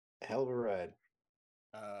 a hell of a ride.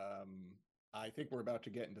 I think we're about to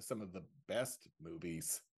get into some of the best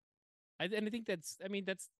movies. And I think that's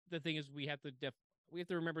the thing is we have to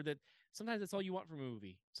remember that sometimes that's all you want from a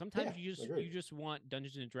movie. Sometimes you just want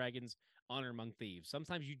Dungeons and Dragons Honor Among Thieves.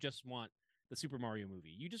 Sometimes you just want the Super Mario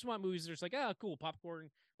movie. You just want movies that are just like, cool,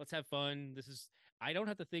 popcorn, let's have fun. I don't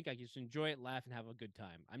have to think. I just enjoy it, laugh, and have a good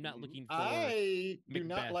time. I'm not looking for I do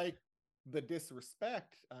Macbeth. not like the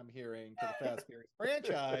disrespect I'm hearing to the Fast Furious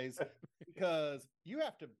franchise, because you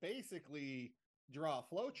have to basically draw a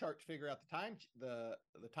flow chart to figure out the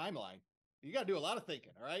timeline. You got to do a lot of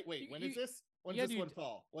thinking. All right, wait, when is this? When does this one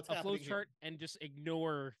fall? What's happening? A flow chart and just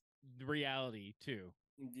ignore the reality too.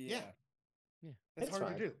 Yeah. It's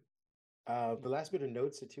hard to do. The last bit of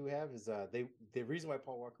notes that two have is the reason why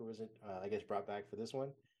Paul Walker wasn't I guess brought back for this one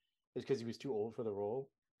is because he was too old for the role.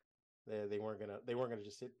 They weren't gonna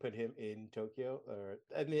just put him in Tokyo, or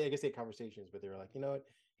I mean I guess they had conversations, but they were like, you know what,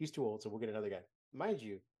 he's too old, so we'll get another guy. Mind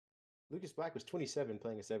you, Lucas Black was 27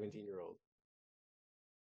 playing a 17-year-old.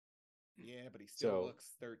 Yeah, but he still looks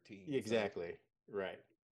 13. Exactly. So. Right.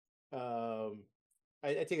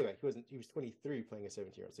 I take it back. He was 23 playing a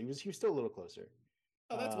 17-year-old. So he was still a little closer.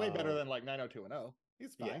 Oh, that's way better than like 90210.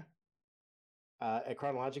 He's fine. Yeah. And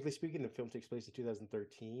chronologically speaking, the film takes place in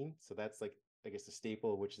 2013. So that's like, I guess, the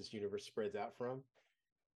staple of which this universe spreads out from.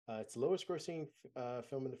 It's the lowest grossing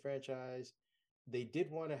film in the franchise. They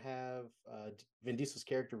did want to have Vin Diesel's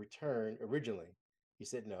character return originally. He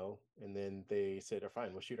said no. And then they said,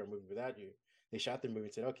 fine, we'll shoot our movie without you. They shot their movie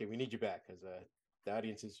and said, okay, we need you back because the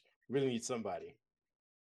audiences really need somebody.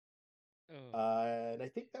 And I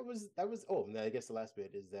think that was and I guess the last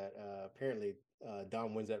bit is that apparently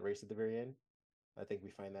Dom wins that race at the very end. I think we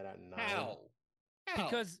find that out in 9. How?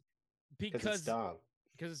 Because it's Dom.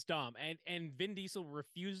 Because it's Dom, and Vin Diesel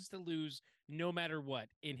refuses to lose no matter what.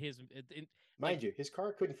 Mind you, his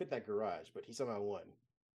car couldn't fit that garage, but he somehow won.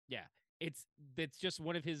 Yeah, it's just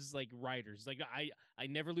one of his like riders. Like I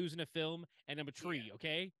never lose in a film, and I'm a tree. Yeah.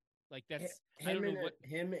 Okay, like that's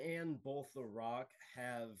him and both The Rock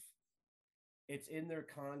have. It's in their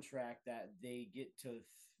contract that they get to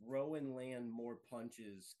throw and land more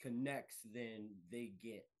punches, connects than they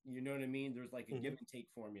get. You know what I mean? There's like a give and take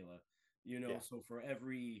formula, so for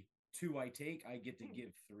every 2 I take, I get to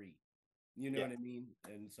give 3. You know what I mean?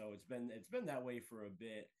 And so it's been that way for a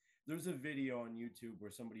bit. There's a video on YouTube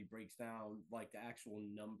where somebody breaks down like the actual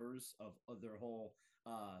numbers of their whole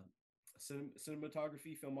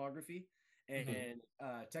cinematography, filmography. And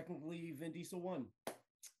technically Vin Diesel won.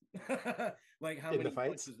 Like how many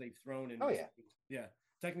punches they've thrown in. Yeah,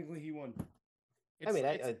 technically he won. I mean,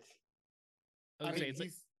 it's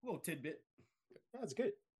like a little tidbit. That's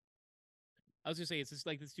good. I was gonna say it's just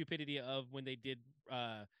like the stupidity of when they did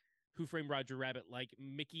Who Framed Roger Rabbit. Like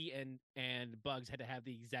Mickey and Bugs had to have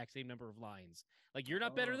the exact same number of lines. Like you're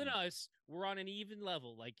not better than us. We're on an even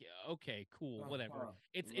level. Like okay, cool, whatever.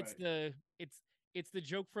 It's the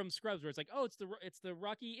joke from Scrubs where it's like, oh, it's the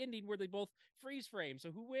Rocky ending where they both freeze frame.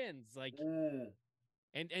 So who wins? Like,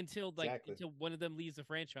 and until one of them leaves the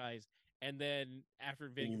franchise, and then after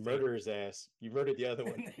Vin, you murder his ass. You murdered the other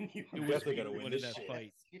one. You're definitely gonna win this shit.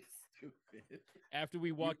 Fight.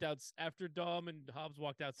 After Dom and Hobbs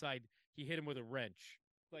walked outside, he hit him with a wrench.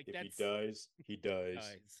 Like If that's he does, he does.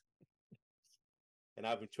 guys. And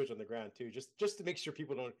I've been twitch on the ground too, just to make sure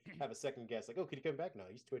people don't have a second guess. Like, oh, could he come back? No,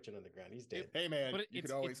 he's twitching on the ground. He's dead. Hey man, But you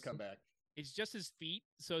could always come back. It's just his feet,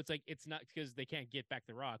 so it's like it's not because they can't get back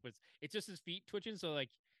the rock, but it's just his feet twitching. So like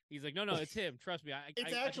he's like, no, it's him. Trust me.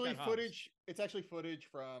 It's actually footage. It's actually footage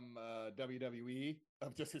from WWE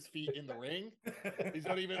of just his feet in the ring. He's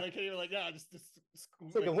not even like, yeah, just. It's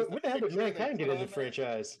like, when the hell did mankind get in the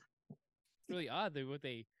franchise? It's really odd what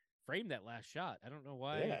they framed that last shot. I don't know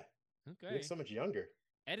why. Yeah. Okay. He looks so much younger.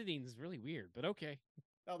 Editing is really weird, but okay.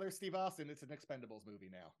 Oh, there's Steve Austin. It's an Expendables movie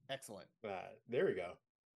now. Excellent. There we go.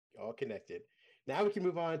 All connected. Now we can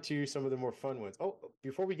move on to some of the more fun ones. Oh,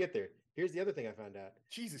 before we get there, here's the other thing I found out.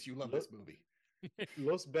 Jesus, you love this movie.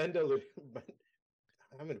 Los Bandol.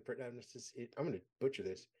 I'm gonna butcher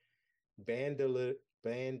this. The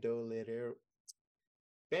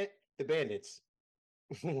Bandits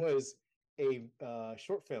was a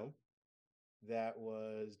short film that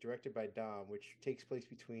was directed by Dom, which takes place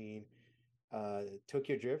between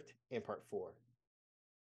Tokyo Drift and Part 4.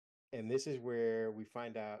 And this is where we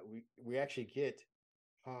find out we actually get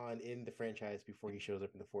Han in the franchise before he shows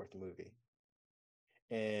up in the fourth movie.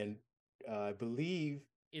 And I believe...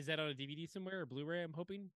 Is that on a DVD somewhere or Blu-ray, I'm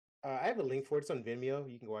hoping? I have a link for it. It's on Vimeo.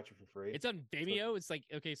 You can watch it for free. It's on Vimeo? It's like,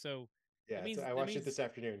 okay, so... Yeah, I watched it this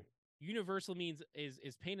afternoon. Universal means is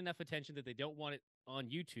paying enough attention that they don't want it on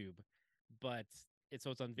YouTube, but it's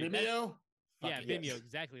on Vimeo. Yeah, Vimeo,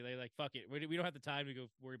 exactly. They like fuck it. We don't have the time to go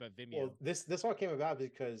worry about Vimeo. Well, this all came about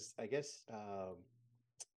because I guess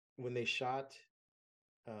when they shot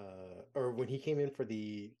or when he came in for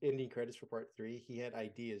the ending credits for Part 3, he had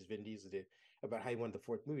ideas, Vin Diesel did, about how he wanted the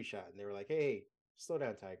fourth movie shot, and they were like, "Hey, slow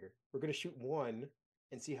down, Tiger. We're gonna shoot one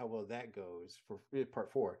and see how well that goes for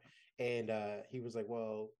Part 4." And he was like,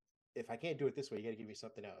 "Well, if I can't do it this way, you got to give me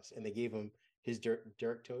something else." And they gave him his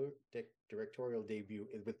directorial debut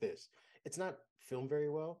with this. It's not filmed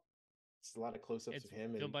very well. It's a lot of close-ups of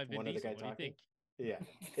him and one other guy talking. Yeah,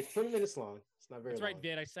 it's 20 minutes long. It's not very. That's right,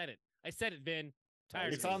 Vin. I said it, Vin.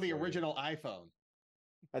 Tired. It's on the original iPhone.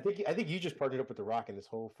 I think you just partnered up with The Rock in this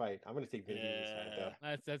whole fight. I'm going to take Vin Diesel's side,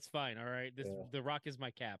 though. That's fine. All right. The Rock is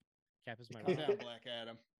my cap. Cap is my Calm down, Black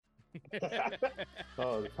Adam.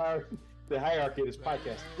 Oh, the hierarchy of this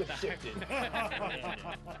podcast just shifted.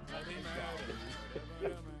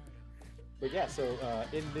 But yeah, so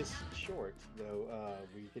in this short, though,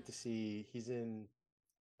 we get to see he's in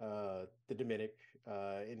the Dominic,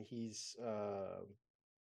 and he's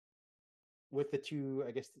with the two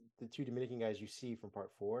Dominican guys you see from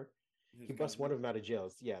Part 4. He busts one of them out of jail.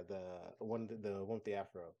 Yeah, the one with the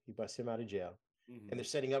afro. He busts him out of jail, and they're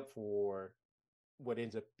setting up for what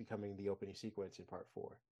ends up becoming the opening sequence in Part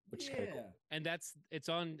 4. Which is kind of cool. And it's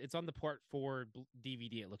on the Part 4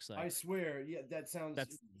 DVD. It looks like. I swear, yeah, that's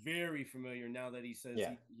very familiar. Now that he says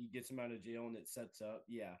he gets him out of jail and it sets up,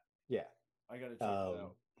 yeah, I gotta check that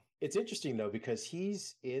out. It's interesting though because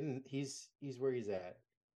he's where he's at,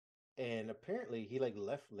 and apparently he like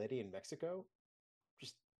left Letty in Mexico,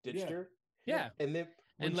 just ditched her. Yeah, and then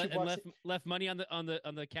left money on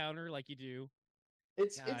the counter like you do.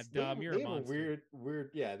 It's dumb. They have a weird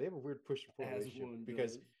they have a weird push and pull relationship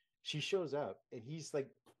because she shows up and he's like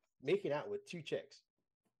making out with two chicks,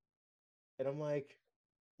 and I'm like,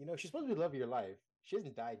 she's supposed to be the love of your life. She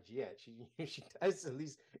hasn't died yet. She dies at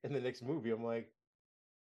least in the next movie. I'm like,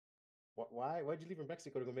 why'd you leave in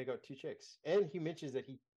Mexico to go make out two chicks? And he mentions that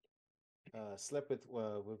he slept with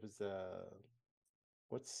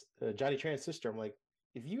Johnny Tran's sister. I'm like,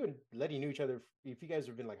 if you and Letty knew each other, if you guys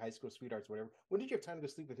have been like high school sweethearts or whatever, when did you have time to go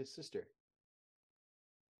sleep with his sister?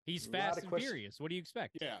 He's fast and furious. What do you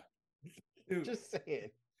expect? Yeah. Dude, just saying.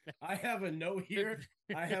 I have a note here.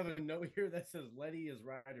 That says Letty is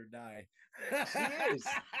ride or die. She is.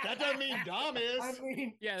 That doesn't mean Dom is. I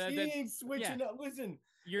mean, she ain't switching up. Listen,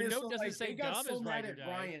 your note doesn't say Dom is ride or die.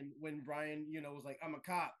 Brian, when Brian, was like, "I'm a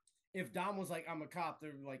cop." If Dom was like, "I'm a cop,"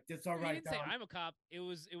 they're like, "That's all right." He didn't say I'm a cop. It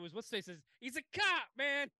was what's the says he's a cop,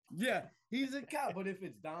 man. Yeah, he's a cop. But if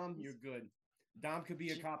it's Dom, you're good. Dom could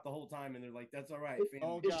be a cop the whole time, and they're like, "That's all right."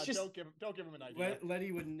 Oh God, don't give him an idea.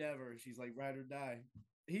 Letty would never. She's like, "Ride or die."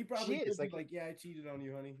 He probably is like, "Yeah, I cheated on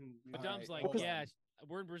you, honey." But Dom's like, "Yeah,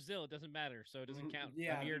 we're in Brazil. It doesn't matter, so it doesn't count."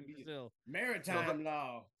 Yeah, I'm here in Brazil. Maritime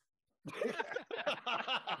law.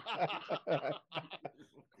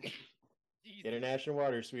 International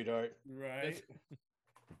water, sweetheart. Right.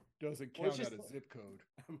 Doesn't count out a zip code.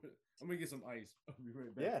 I'm gonna get some ice. I'll be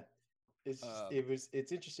right back. Yeah.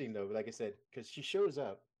 It's interesting though, like I said, because she shows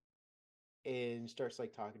up and starts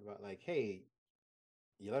like talking about like, "Hey,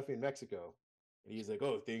 you left me in Mexico." And he's like,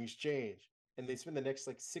 "Oh, things change." and they spend the next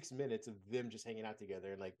like 6 minutes of them just hanging out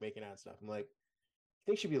together and like making out and stuff. I'm like, I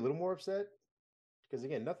think she'd be a little more upset because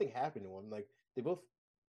again, nothing happened to him. Like they both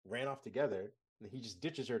ran off together, and he just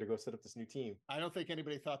ditches her to go set up this new team. I don't think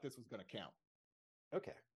anybody thought this was going to count.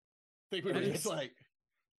 Okay, I think we were just like,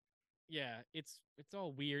 yeah, it's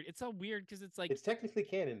all weird. It's all weird because it's like it's technically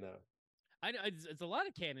canon though. I know it's a lot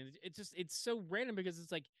of canon. It's so random because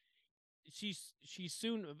it's like she's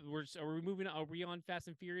soon. Are we moving? Are we on Fast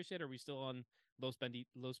and Furious yet? Or are we still on Los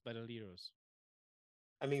Bandidos?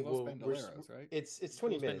 I mean, Los well, Bandoleros, right? It's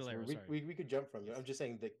 20 Los minutes. Bandoleros, We could jump from there. I'm just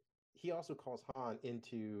saying that he also calls Han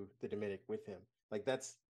into the Dominic with him. Like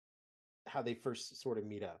that's how they first sort of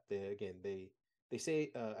meet up. They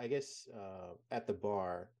say I guess at the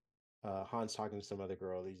bar, Han's talking to some other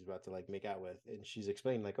girl that he's about to like make out with, and she's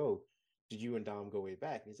explaining like, oh, did you and Dom go way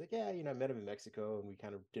back? And he's like, yeah, I met him in Mexico, and we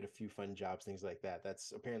kind of did a few fun jobs, things like that.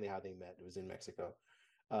 That's apparently how they met. It was in Mexico.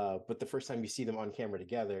 But the first time you see them on camera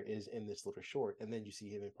together is in this little short, and then you see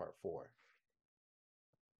him in part 4.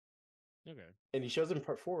 Okay. And he shows him in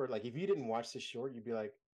part 4. Like, if you didn't watch this short, you'd be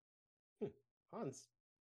like, Hans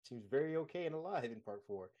seems very okay and alive in part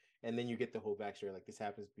 4. And then you get the whole backstory. Like, this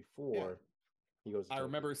happens before he goes to I Tokyo.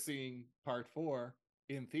 remember seeing part 4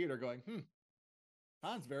 in theater going,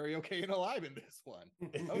 Han's very okay and alive in this one.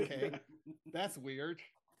 Okay, that's weird.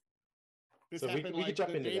 This So happened we like could jump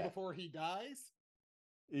the into day that. before he dies.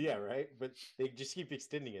 Yeah, right? But they just keep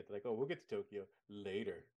extending it. Like, oh, we'll get to Tokyo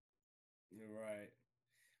later. You're right.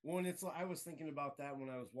 Well, and it's like I was thinking about that when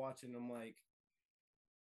I was watching. I'm like,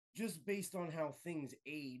 just based on how things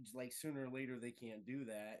age, like sooner or later they can't do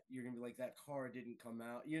that. You're gonna be like, that car didn't come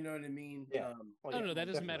out. You know what I mean? Yeah. Oh no, that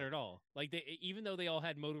doesn't matter definitely. at all. Like they, even though they all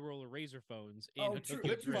had Motorola Razr phones in Oh, true. Tokyo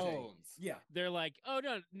Flip Drift, phones. Yeah. they're like, oh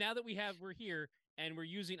no, now that we're here and we're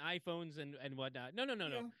using iPhones and whatnot. No.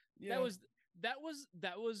 Yeah. That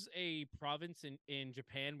was a province in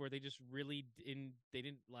Japan where they just really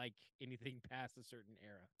didn't like anything past a certain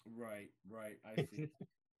era. Right. I see.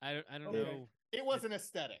 I don't Okay. know. It was an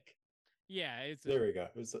aesthetic. Yeah, There we go.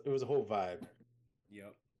 It was a whole vibe.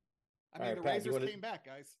 Yep. I mean, All right, the Pat, Razors came back,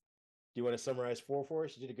 guys. Do you want to summarize 4 for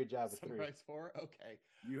us? You did a good job with 3. Summarize 4? Okay.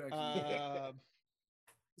 You actually.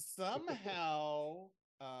 Somehow,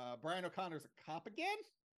 Brian O'Connor's a cop again.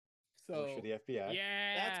 So Works for the FBI.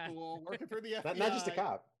 yeah, that's cool. Working for the FBI. Not just a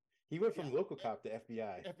cop. He went from Yeah. local cop to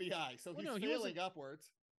FBI. FBI. So Well, he's no, he failing upwards.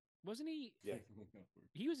 Wasn't he? Yeah.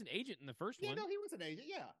 He was an agent in the first Yeah, one. no, he was an agent.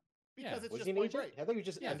 Yeah. Yeah. Because it's Was just he an Point agent? Break. I think he was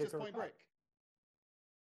just Yeah, it's just undercover Point cop. Break.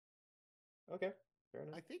 Okay, fair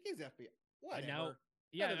enough. I think he's FBI. I Whatever. now,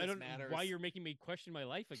 yeah, None of I this don't know matters. why you're making me question my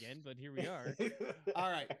life again, but here we are.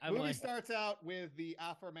 All right. I'm Movie like- starts out with the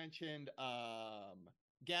aforementioned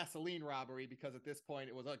gasoline robbery because at this point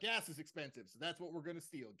it was gas is expensive, so that's what we're going to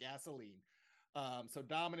steal, gasoline. So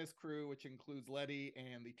Dom and his crew, which includes Letty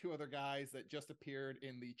and the 2 other guys that just appeared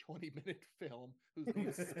in the 20-minute film, whose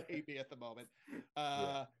names escape me at the moment,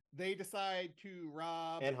 they decide to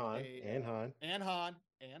rob and Han. and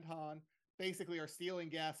Han basically are stealing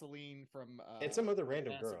gasoline from And some other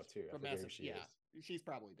random massive- girl too. I from forget who massive, she yeah, is. she's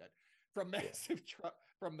probably dead. From massive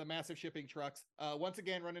from the massive shipping trucks. Once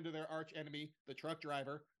again, run into their arch enemy, the truck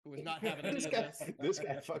driver, who is not having any this of guy. this. This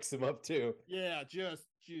guy fucks him up too. Yeah, just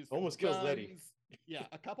Almost kills Letty. guns. Yeah,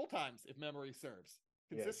 a couple times if memory serves,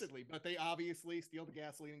 Yes. consistently. But they obviously steal the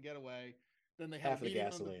gasoline and get away. Then they have Half a the meeting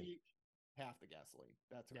on gasoline. the beach. Half the gasoline.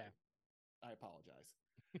 That's right. Yeah. I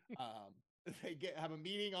apologize. They have a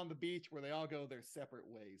meeting on the beach where they all go their separate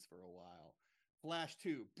ways for a while. Flash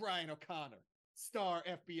 2, Brian O'Connor, star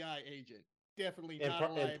FBI agent. Definitely And not par-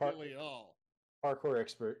 a and par- liability at all. Parkour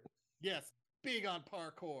expert. Yes, big on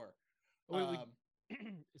parkour. Wait,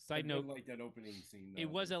 side I note, did like that opening scene. it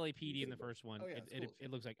though. was LAPD in the first one. Oh, yeah, it's cool. It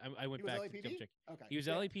looks like I went He was back LAPD? to double check. Okay. He was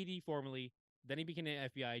Yeah. LAPD formerly, then he became an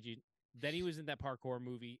FBI agent, then he was in that parkour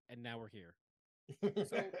movie, and now we're here.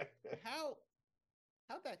 So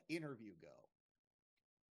how'd that interview go?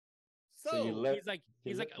 So you let-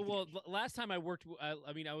 He's like, well, last time I worked,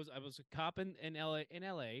 I mean, I was a cop in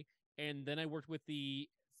LA, and then I worked with the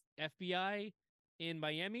FBI in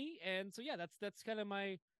Miami, and so yeah, that's kind of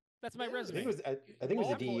my Yeah, resume. I think it was the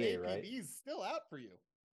Multiple DEA, right? APBs still out for you.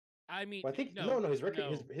 I mean, Well, I think no, his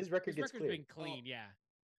record no. his record His gets record's clear. been clean, yeah.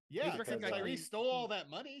 Yeah, His because record got Tyrese clean. stole all that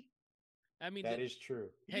money. I mean, That is true.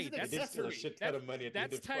 He's an Hey, He did steal a accessory. shit ton of money at the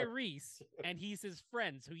end that's of part. Tyrese, and he's his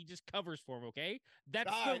friend, so he just covers for him. Okay,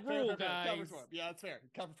 that's All the right, fair, rule, fair, fair. guys. Covers for him. Yeah, that's fair.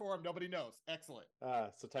 Cover for him. Nobody knows. Excellent.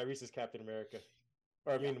 So Tyrese is Captain America.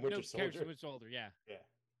 Or I mean Yeah. Winter No, Soldier. Winter Soldier, yeah.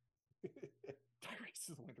 Yeah. Tyrese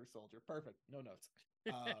is Winter Soldier. Perfect. No notes.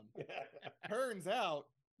 Turns out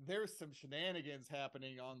there's some shenanigans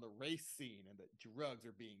happening on the race scene, and that drugs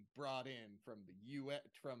are being brought in from the U.S.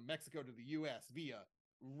 from Mexico to the U.S. via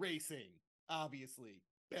racing. Obviously,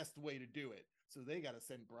 best way to do it. So they got to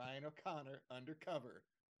send Brian O'Connor undercover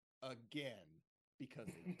again, because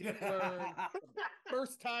they didn't learn the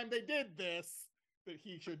first time they did this that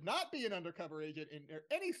he should not be an undercover agent in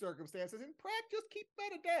any circumstances. And Pratt, just keep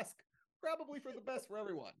him at a desk, probably for the best for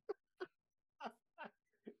everyone.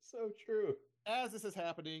 So true. As this is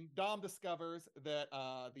happening, Dom discovers that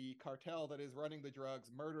the cartel that is running the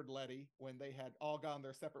drugs murdered Letty when they had all gone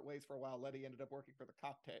their separate ways for a while. Letty ended up working for the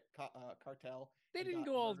cartel. They didn't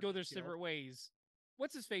all go their separate ways.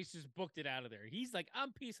 What's his face just booked it out of there. He's like,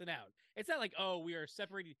 I'm peacing out. It's not like, oh, we are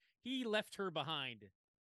separated. He left her behind.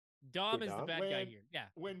 Dom is the bad guy here. Yeah.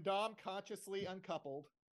 When Dom consciously uncoupled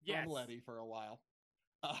from Letty for a while,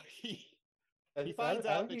 he finds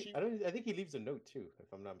out that I think he leaves a note too, if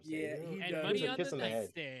I'm not mistaken. Yeah, and money on the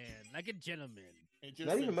nightstand, like a gentleman.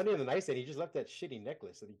 Not even money on the nightstand. He just left that shitty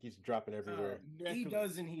necklace that he keeps dropping everywhere. He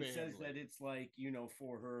does, and he says that it's like, you know,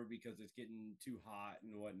 for her because it's getting too hot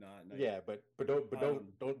and whatnot. And yeah, but don't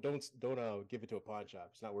give it to a pawn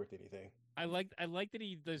shop. It's not worth anything. I like that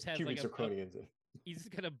he does have like he's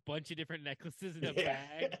just got a bunch of different necklaces in a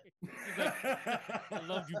bag. He's like, I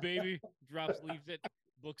love you, baby. Drops, leaves it,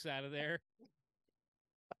 books out of there.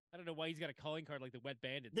 I don't know why he's got a calling card like the Wet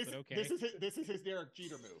Bandits, but okay. This is his Derek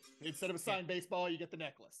Jeter move. Instead of a signed baseball, you get the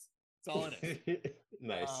necklace. That's all it is.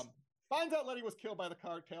 Nice. Finds out Letty was killed by the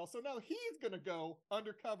cartel, so now he's going to go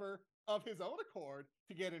undercover of his own accord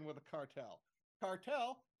to get in with the cartel.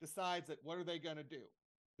 Cartel decides that what are they going to do?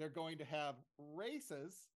 They're going to have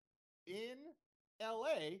races in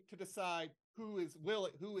LA to decide who is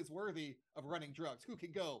worthy of running drugs, who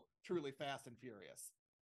can go truly fast and furious.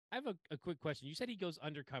 I have a quick question. You said he goes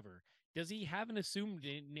undercover. Does he have an assumed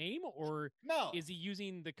name, or no? Is he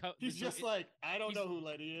using the? He's just like, I don't know who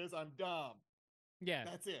Letty is. I'm Dom. Yeah,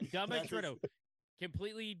 that's it. Dom Extrano.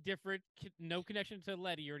 Completely different. No connection to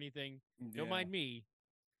Letty or anything. Don't mind me.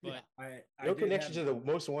 But no connection to the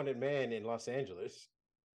most wanted man in Los Angeles.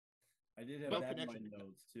 I did have that in my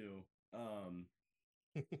notes too.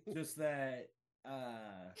 Just that.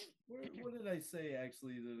 What did I say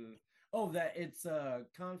actually? That it's a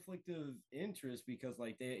conflict of interest because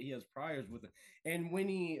like he has priors with it, and when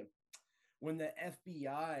the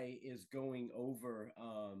FBI is going over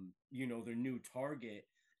their new target,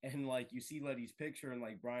 and like you see Letty's picture, and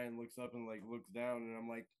like Brian looks up and like looks down, and I'm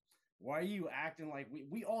like, why are you acting like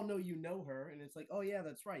we all know you know her? And it's like, oh yeah,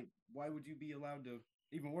 that's right. Why would you be allowed to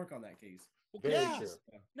even work on that case? Very true.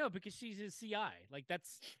 No, because she's his CI. Like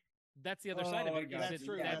that's the other side of it. That's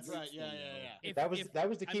true. That's right. Yeah. That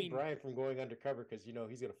was to keep Brian from going undercover because he's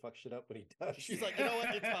gonna fuck shit up when he does. She's like, you know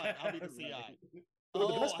what? It's fine. I'll be the CI.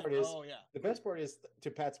 The best part is, to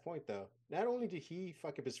Pat's point though, not only did he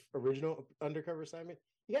fuck up his original undercover assignment,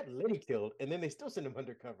 he got Letty killed, and then they still send him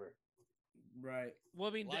undercover. Right. Well,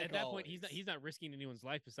 I mean, at that point, he's not risking anyone's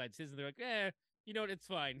life besides his, and they're like, you know what? It's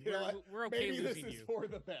fine. We're okay losing you. Maybe this is for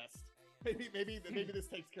the best. Maybe this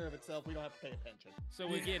takes care of itself. We don't have to pay attention.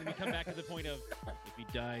 So again, we come back to the point of if he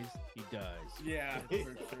dies, he dies. Yeah, for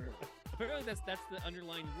sure. Apparently, that's the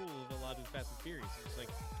underlying rule of a lot of Fast and Furious. It's like,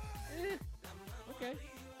 okay.